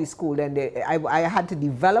they found the school, and I had to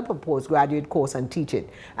develop a postgraduate course and teach it.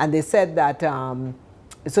 And they said that,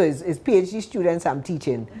 so it's PhD students I'm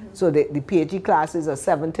teaching. So the PhD classes are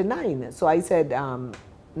 7 to 9. So I said,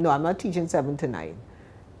 no, I'm not teaching 7 to 9.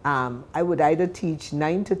 I would either teach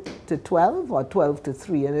 9 to 12 or 12 to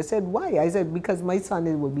 3. And they said, why? I said, because my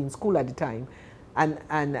son would be in school at the time.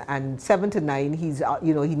 And 7 to 9, he's,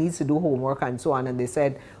 you know, he needs to do homework and so on. And they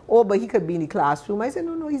said, oh, but he could be in the classroom. I said,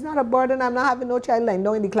 no, he's not a burden. I'm not having no child lying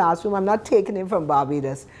down in the classroom. I'm not taking him from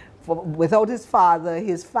Barbados without his father,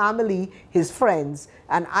 his family, his friends.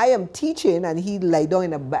 And I am teaching, and he lie down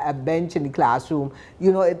in a bench in the classroom.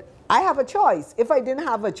 You know, I have a choice. If I didn't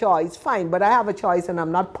have a choice, fine. But I have a choice, and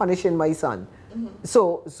I'm not punishing my son.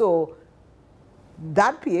 So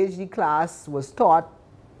that PhD class was taught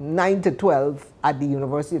 9 to 12 at the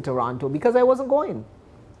University of Toronto because I wasn't going.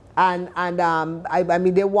 And I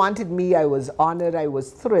mean, they wanted me. I was honored. I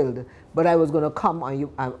was thrilled. But I was going to come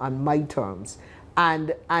on my terms.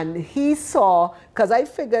 And he saw, because I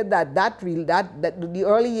figured that the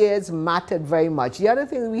early years mattered very much. The other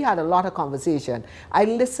thing, we had a lot of conversation. I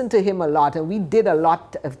listened to him a lot, and we did a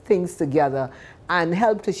lot of things together and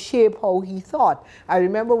helped to shape how he thought. I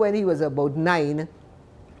remember when he was about 9,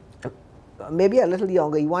 maybe a little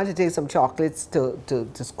younger, he wanted to take some chocolates to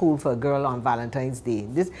school for a girl on Valentine's Day.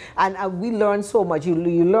 And we learned so much. You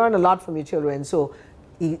learn a lot from your children. So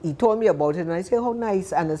he told me about it, and I said, how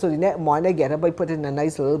nice. And so the next morning I get up, I put it in a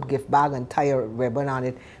nice little gift bag and tie a ribbon on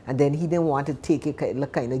it. And then he didn't want to take it, it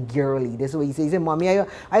looked kind of girly. This is what he said. He said, Mommy, I'm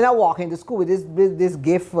not walking to school with this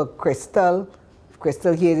gift for Crystal.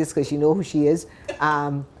 Crystal here is because she knows who she is.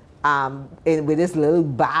 With this little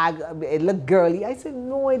bag, it looked girly. I said,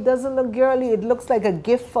 no, it doesn't look girly. It looks like a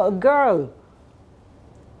gift for a girl.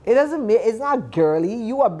 It's not girly.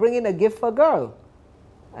 You are bringing a gift for a girl.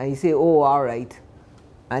 And he said, oh, all right.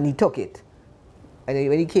 And he took it. And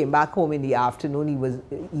when he came back home in the afternoon, he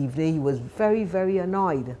was very, very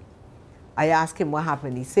annoyed. I asked him what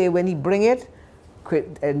happened. He said when he bring it,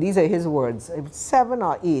 and these are his words, 7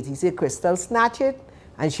 or 8, he said Crystal snatch it,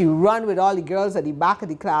 and she run with all the girls at the back of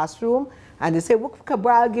the classroom, and they say, what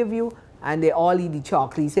Cabral give you? And they all eat the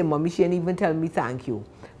chocolate. He said, Mommy, she didn't even tell me thank you.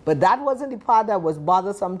 But that wasn't the part that was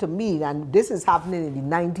bothersome to me, and this is happening in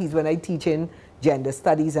the 90s when I teach in gender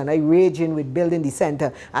studies, and I raging with building the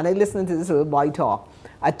center, and I listened to this little boy talk.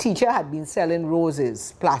 A teacher had been selling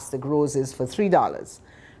roses, plastic roses, for $3,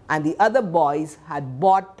 and the other boys had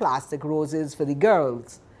bought plastic roses for the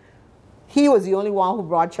girls. He was the only one who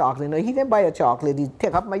brought chocolate. No, he didn't buy a chocolate. He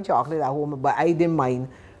took up my chocolate at home, but I didn't mind,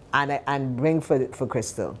 and bring for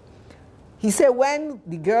Crystal. He said when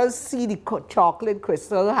the girls see the chocolate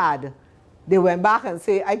Crystal had, they went back and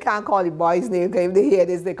say, I can't call the boys' name if they hear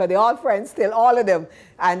this, because they're all friends still, all of them.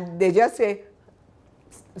 And they just say,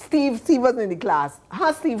 Steve wasn't in the class.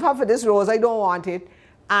 Steve, have for this rose, I don't want it.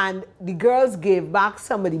 And the girls gave back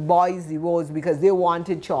some of the boys the rose because they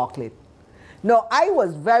wanted chocolate. Now, I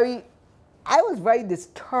was very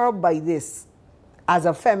disturbed by this as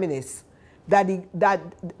a feminist. That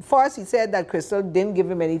first he said that Crystal didn't give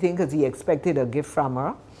him anything because he expected a gift from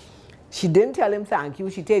her. She didn't tell him thank you.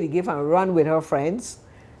 She take the gift and run with her friends.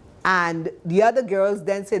 And the other girls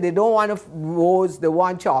then say they don't want a rose, they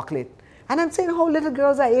want chocolate. And I'm saying, how little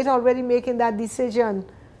girls are 8 already making that decision?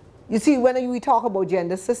 You see, when we talk about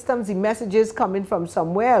gender systems, the message is coming from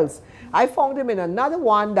somewhere else. I found him in another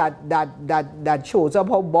one that shows up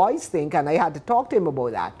how boys think, and I had to talk to him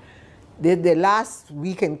about that. The last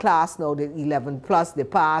week in class now, the 11 plus, they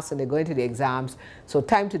pass and they're going to the exams. So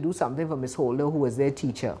time to do something for Miss Holder, who was their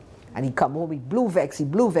teacher. And he come home, he blue vex, he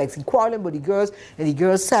quarreling with the girls, and the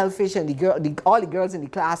girls selfish, and all the girls in the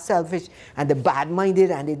class selfish, and the bad-minded,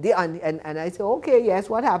 and I said, okay, yes,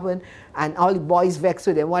 what happened? And all the boys vexed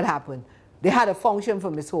with them, what happened? They had a function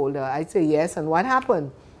for Miss Holder. I say, yes, and what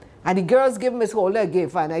happened? And the girls give Miss Holder a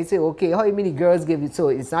gift, and I say, okay, how many girls give it? So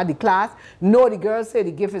it's not the class? No, the girls say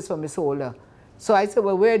the gift is for Miss Holder. So I said,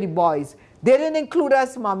 well, where are the boys? They didn't include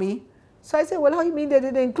us, Mommy. So I said, well, how you mean they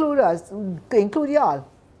didn't include us? They include y'all.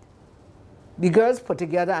 The girls put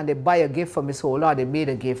together and they buy a gift for Miss Holder, or they made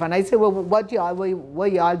a gift. And I said, well, what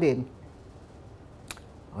y'all did?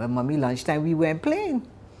 Well, Mommy, lunchtime we went playing.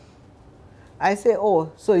 I said,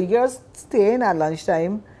 oh, so the girls staying at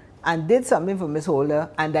lunchtime and did something for Miss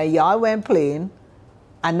Holder, and then y'all went playing,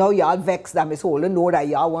 and now y'all vexed that Miss Holder know that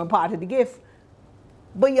y'all weren't part of the gift.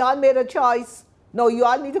 But y'all made a choice. No,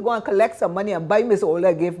 y'all need to go and collect some money and buy Miss Holder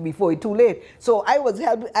a gift before it's too late. So I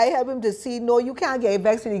helped him to see, no, you can't get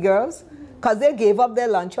vexed with the girls, because they gave up their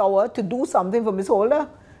lunch hour to do something for Miss Holder,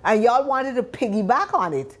 and y'all wanted to piggyback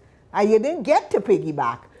on it, and you didn't get to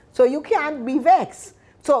piggyback, so you can't be vexed.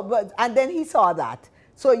 So, and then he saw that.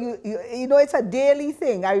 So you know, it's a daily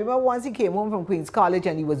thing. I remember once he came home from Queen's College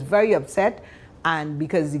and he was very upset, and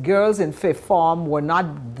because the girls in 5th form were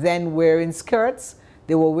not then wearing skirts,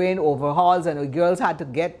 they were wearing overalls, and the girls had to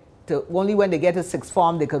get to, only when they get to 6th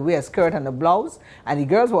form they could wear a skirt and a blouse, and the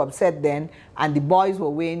girls were upset then, and the boys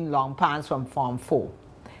were wearing long pants from Form 4.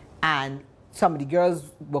 And some of the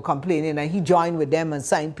girls were complaining, and he joined with them and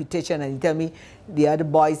signed petition, and he tell me, the other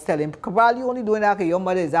boys tell him, Cabral, you only doing that because your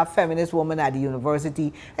mother is that feminist woman at the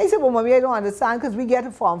university. And he said, well, Mommy, I don't understand, because we get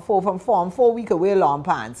to Form 4. From Form 4, we could wear long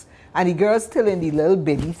pants. And the girls still in the little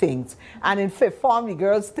bitty things. And in 5th form, the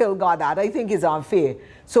girls still got that. I think it's unfair.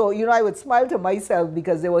 So, you know, I would smile to myself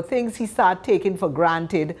because there were things he started taking for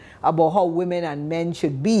granted about how women and men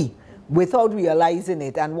should be, without realizing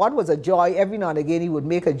it. And what was a joy, every now and again he would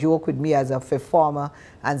make a joke with me as a 5th former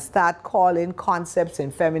and start calling concepts in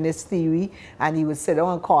feminist theory, and he would sit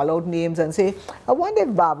down and call out names and say, I wonder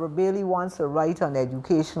if Barbara Bailey wants to write on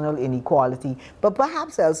educational inequality, but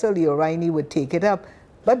perhaps Elsa Leorini would take it up,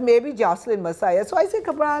 but maybe Jocelyn Messiah. So I said,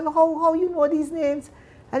 Cabral, how you know these names?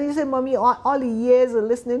 And he said, Mommy, all the years of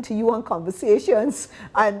listening to you on conversations.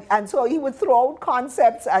 And so he would throw out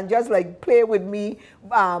concepts and just like play with me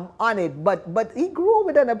on it. But he grew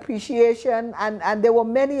with an appreciation, and there were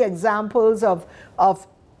many examples of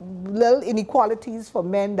little inequalities for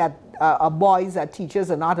men that boys that teachers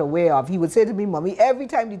are not aware of. He would say to me, Mommy, every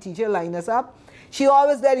time the teacher line us up, she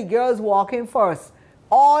always let the girls walk in first.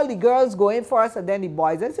 All the girls go in first and then the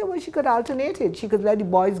boys. I said, well, she could alternate it. She could let the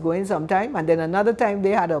boys go in sometime, and then another time they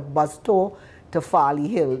had a bus tour to Farley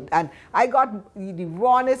Hill. And I got the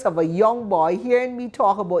rawness of a young boy hearing me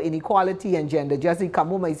talk about inequality and gender justice. He come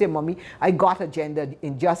home and he said, Mommy, I got a gender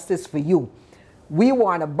injustice for you. We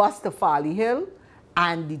were on a bus to Farley Hill,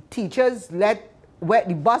 and the teachers let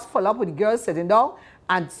the bus full up with the girls sitting down,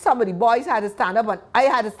 and some of the boys had to stand up, and I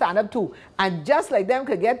had to stand up too. And just like them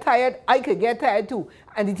could get tired, I could get tired too.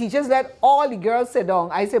 And the teachers let all the girls sit down.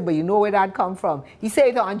 I said, but you know where that come from? He said,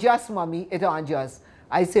 it's unjust, Mommy, it's unjust.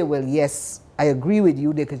 I said, well, yes, I agree with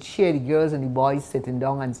you. They could share the girls and the boys sitting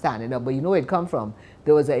down and standing up. But you know where it come from?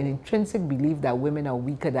 There was an intrinsic belief that women are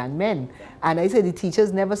weaker than men. And I said, the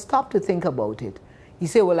teachers never stopped to think about it. He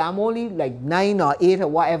said, well, I'm only like 9 or 8 or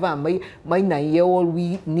whatever, and my 9-year-old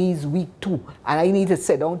knees weak too, and I need to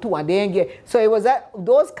sit down too, and they ain't get. So it was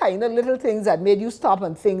those kind of little things that made you stop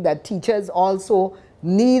and think that teachers also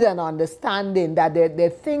need an understanding that there are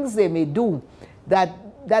things they may do that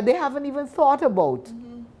they haven't even thought about,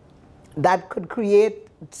 that could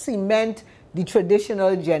cement the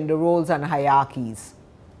traditional gender roles and hierarchies.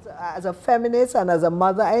 As a feminist and as a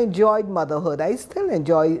mother, I enjoyed motherhood. I still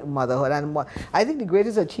enjoy motherhood, and I think the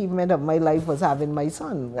greatest achievement of my life was having my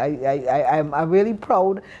son. I'm really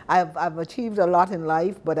proud. I've achieved a lot in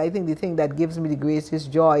life, but I think the thing that gives me the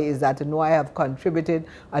greatest joy is that to know I have contributed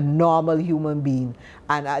a normal human being.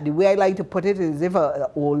 And the way I like to put it is, if an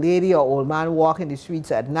old lady or old man walk in the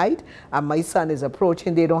streets at night and my son is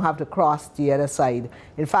approaching, they don't have to cross the other side.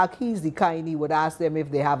 In fact, he's the kind, he would ask them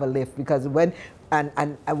if they have a lift, because when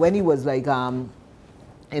he was like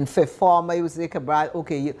in fifth form, I was like,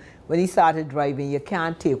 okay, when he started driving, you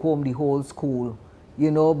can't take home the whole school,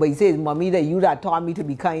 you know. But he says, Mommy, that you that taught me to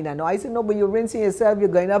be kind. I know. I said, no, but you're rinsing yourself. You're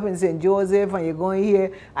going up in St. Joseph, and you're going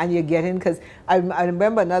here, and you're getting, because I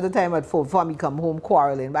remember another time at fourth form, he come home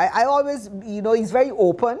quarreling. But I always, you know, he's very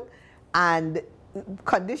open, and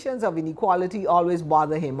conditions of inequality always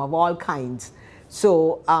bother him, of all kinds.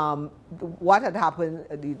 So what had happened,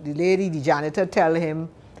 the lady, the janitor, tell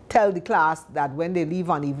the class that when they leave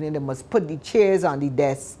on evening, they must put the chairs on the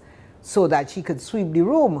desk so that she could sweep the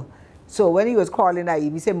room. So when he was calling that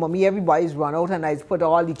evening, he said, Mommy, everybody's run out and I put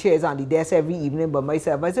all the chairs on the desk every evening but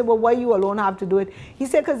myself. I said, well, why you alone have to do it? He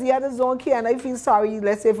said, because the others don't care, and I feel sorry,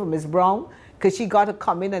 let's say for Miss Brown, because she got to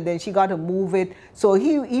come in and then she got to move it. So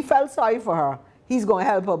he felt sorry for her. He's going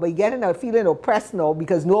to help her, but he's getting her feeling oppressed now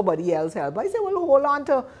because nobody else helped. I said, well, hold on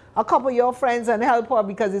to a couple of your friends and help her,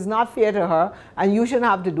 because it's not fair to her, and you shouldn't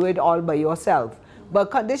have to do it all by yourself.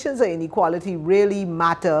 But conditions of inequality really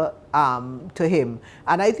matter to him.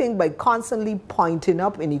 And I think by constantly pointing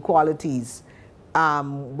up inequalities,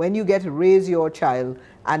 when you get to raise your child,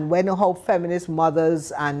 and how feminist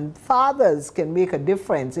mothers and fathers can make a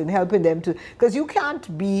difference in helping them to, because you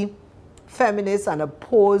can't be feminists and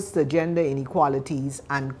opposed to gender inequalities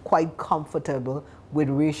and quite comfortable with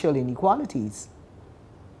racial inequalities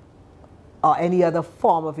or any other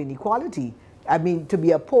form of inequality. I mean, to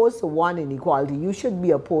be opposed to one inequality, you should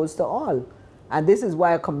be opposed to all. And this is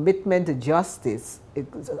why a commitment to justice,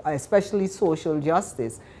 especially social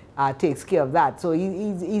justice, takes care of that. So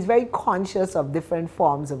he's very conscious of different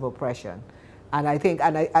forms of oppression. And I think,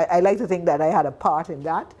 and I like to think that I had a part in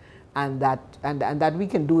that, and that we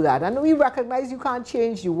can do that. And we recognize you can't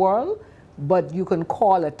change the world, but you can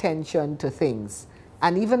call attention to things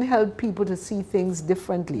and even help people to see things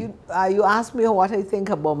differently. You asked me what I think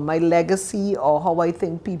about my legacy, or how I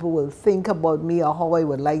think people will think about me, or how I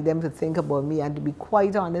would like them to think about me. And to be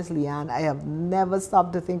quite honest, Leanne, I have never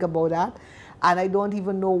stopped to think about that. And I don't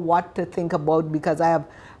even know what to think about, because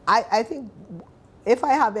I think if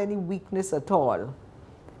I have any weakness at all,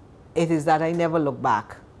 it is that I never look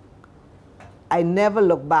back. I never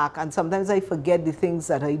look back, and sometimes I forget the things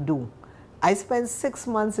that I do. I spent 6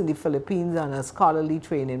 months in the Philippines on a scholarly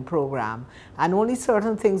training program, and only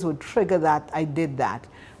certain things would trigger that I did that.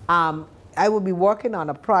 I would be working on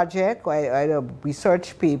a project, or a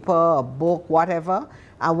research paper, a book, whatever,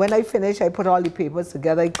 and when I finish, I put all the papers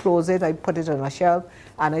together, I close it, I put it on a shelf,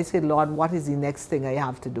 and I say, Lord, what is the next thing I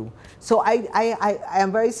have to do? So I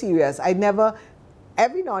am very serious. I never...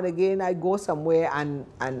 Every now and again, I go somewhere, and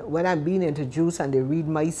when I'm being introduced and they read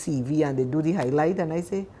my CV and they do the highlight, and I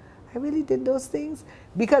say, I really did those things,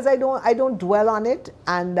 because I don't dwell on it,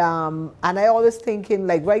 and I always thinking,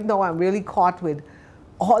 like right now I'm really caught with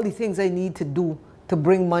all the things I need to do to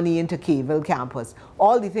bring money into Cavell campus,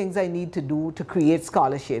 all the things I need to do to create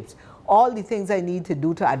scholarships, all the things I need to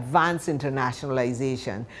do to advance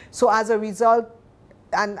internationalization. So as a result,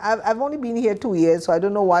 and I've only been here 2 years, so I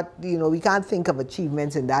don't know what, you know, we can't think of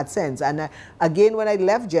achievements in that sense. And again, when I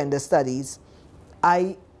left gender studies,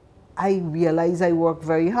 I realized I worked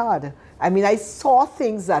very hard. I mean, I saw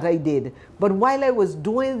things that I did, but while I was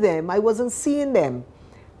doing them, I wasn't seeing them.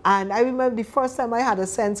 And I remember the first time I had a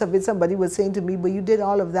sense of it, somebody was saying to me, but you did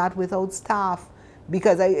all of that without staff.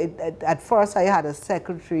 Because at first I had a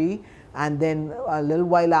secretary, and then a little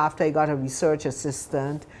while after I got a research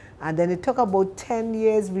assistant. And then it took about 10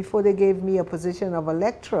 years before they gave me a position of a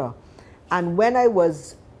lecturer. And when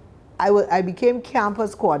I became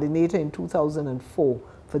campus coordinator in 2004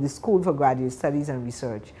 for the School for Graduate Studies and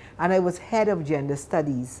Research. And I was head of gender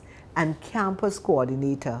studies and campus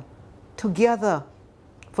coordinator together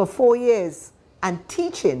for 4 years and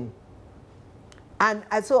teaching. And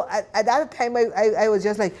so at that time, I was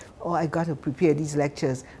just like, oh, I got to prepare these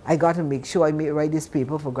lectures. I got to make sure I write this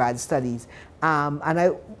paper for grad studies.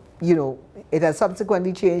 And you know, it has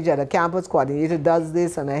subsequently changed that a campus coordinator does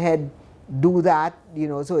this and a head do that, you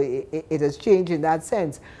know, so it has changed in that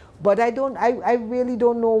sense. But I really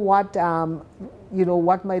don't know what, you know,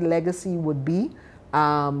 what my legacy would be.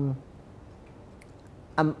 I'm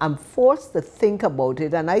forced to think about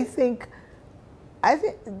it, and I think,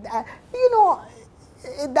 you know,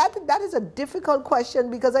 that is a difficult question,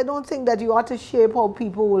 because I don't think that you ought to shape how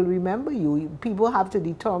people will remember you. People have to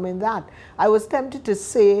determine that. I was tempted to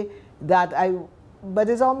say that but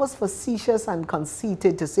it's almost facetious and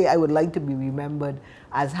conceited to say I would like to be remembered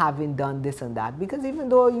as having done this and that. Because even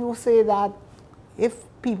though you say that, if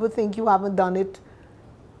people think you haven't done it,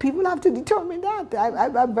 people have to determine that.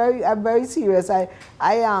 I'm very serious. I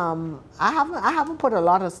haven't put a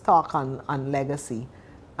lot of stock on legacy.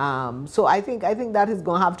 So I think that is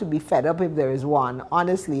going to have to be fed up if there is one.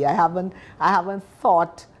 Honestly, I haven't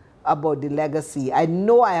thought about the legacy. I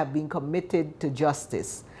know I have been committed to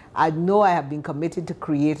justice. I know I have been committed to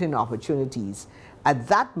creating opportunities. And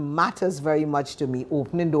that matters very much to me,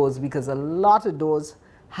 opening doors, because a lot of doors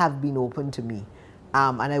have been opened to me.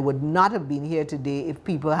 And I would not have been here today if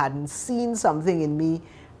people hadn't seen something in me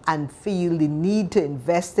and feel the need to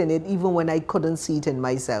invest in it, even when I couldn't see it in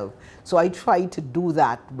myself. So I try to do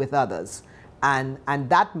that with others. And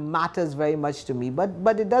that matters very much to me.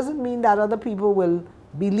 But it doesn't mean that other people will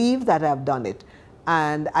believe that I've done it.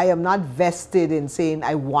 And I am not vested in saying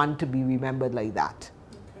I want to be remembered like that.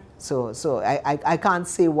 Okay. So I can't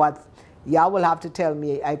say what, y'all will have to tell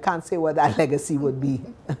me, I can't say what that legacy would be.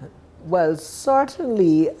 Well,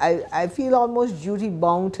 certainly, I feel almost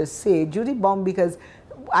duty-bound to say, duty-bound because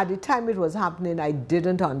at the time it was happening, I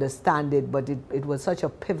didn't understand it, but it was such a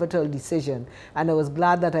pivotal decision. And I was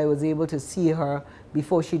glad that I was able to see her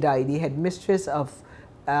before she died, the headmistress of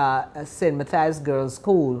St. Matthias Girls'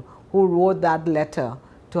 School, who wrote that letter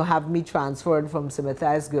to have me transferred from St.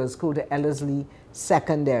 Matthias Girls' School to Ellerslie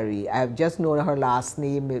Secondary. I've just known her last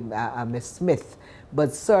name, Miss Smith.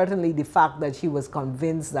 But certainly the fact that she was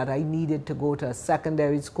convinced that I needed to go to a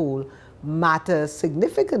secondary school matters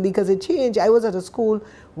significantly, because it changed. I was at a school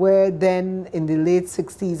where then in the late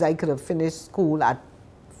 60s I could have finished school at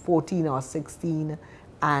 14 or 16,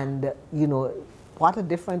 and you know, what a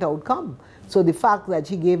different outcome. So the fact that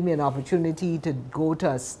she gave me an opportunity to go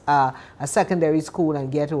to a secondary school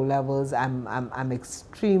and get O-levels, I'm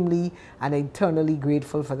extremely and eternally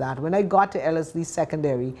grateful for that. When I got to Ellerslie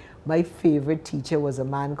Secondary, my favorite teacher was a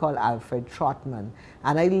man called Alfred Trotman.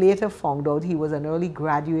 And I later found out he was an early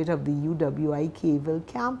graduate of the UWI Caville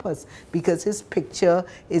campus, because his picture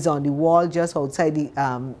is on the wall just outside the,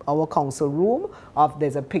 our council room.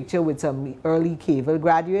 There's a picture with some early Caville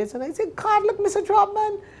graduates. And I said, God, look, Mr.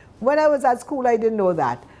 Trotman. When I was at school, I didn't know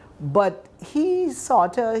that. But he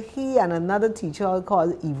and another teacher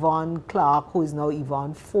called Yvonne Clark, who is now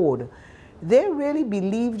Yvonne Ford, they really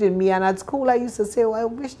believed in me. And at school, I used to say, well, I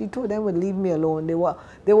wish the two of them would leave me alone. They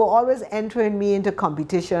were always entering me into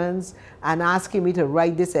competitions and asking me to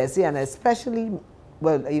write this essay. And especially,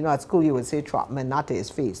 well, you know, at school you would say Trotman, not to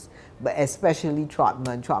his face, but especially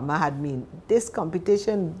Trotman. Trotman had me in this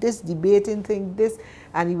competition, this debating thing, this.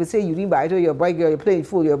 And he would say, Eudine Barriteau, you're a bright girl, you're playing the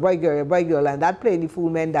fool, you're a bright girl, you're a bright girl. And that playing the fool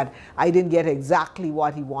meant that I didn't get exactly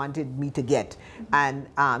what he wanted me to get. And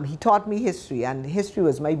he taught me history, and history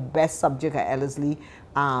was my best subject at Ellerslie.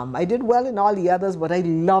 I did well in all the others, but I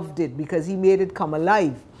loved it because he made it come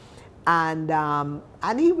alive. And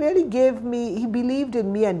he really he believed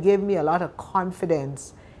in me and gave me a lot of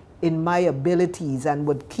confidence in my abilities and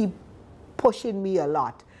would keep pushing me a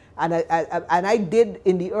lot. And I did,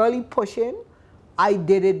 in the early pushing, I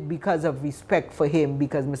did it because of respect for him,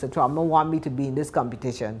 because Mr. Trotman wanted me to be in this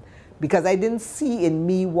competition. because I didn't see in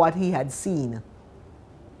me what he had seen.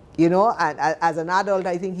 You know, and as an adult,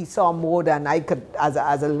 I think he saw more than I could as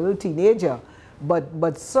a little teenager.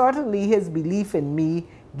 But certainly his belief in me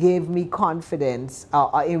gave me confidence.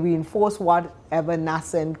 It reinforced whatever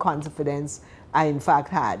nascent confidence I in fact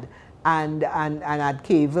had. And at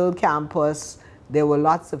K-ville campus, there were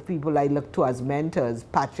lots of people I looked to as mentors: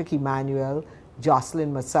 Patrick Emmanuel,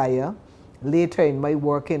 Jocelyn Messiah. Later in my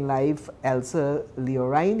working life, Elsa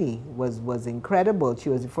Leorini was incredible. She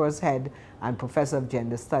was the first head and professor of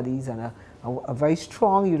gender studies, and a very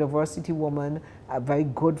strong university woman, a very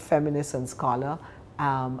good feminist and scholar.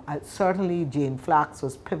 Certainly Jane Flax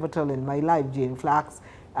was pivotal in my life. Jane Flax,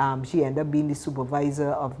 she ended up being the supervisor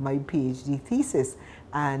of my PhD thesis.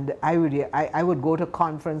 And I would go to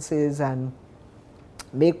conferences and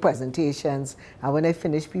make presentations. And when I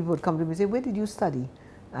finished, people would come to me and say, "Where did you study?"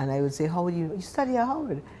 And I would say, "How would you study at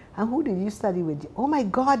Howard? And who did you study with?" "Oh my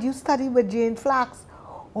God, you studied with Jane Flax."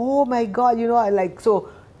 "Oh my God," you know, so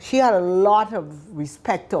she had a lot of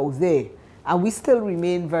respect out there. And we still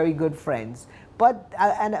remain very good friends. But,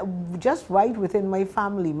 just right within my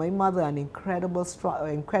family, my mother, an incredibly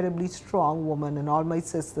strong woman, and all my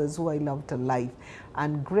sisters who I love to life.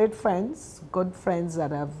 And great friends, good friends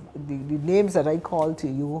that have, the names that I call to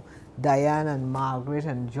you, Diane and Margaret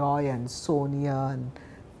and Joy and Sonia and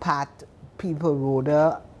Pat, People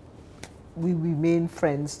Rhoda, we remain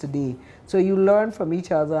friends today. So you learn from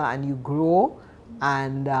each other and you grow,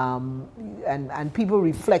 and people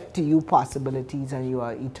reflect to you possibilities, and you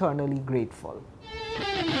are eternally grateful.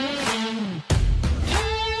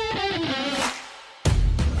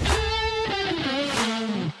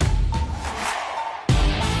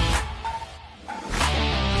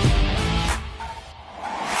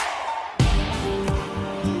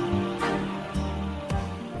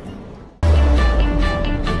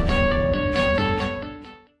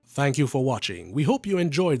 Thank you for watching. We hope you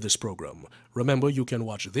enjoyed this program. Remember, you can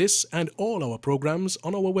watch this and all our programs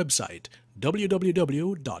on our website,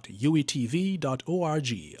 www.uitv.org,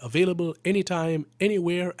 available anytime,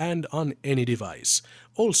 anywhere, and on any device.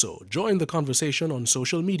 Also, join the conversation on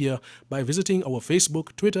social media by visiting our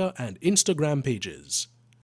Facebook, Twitter, and Instagram pages.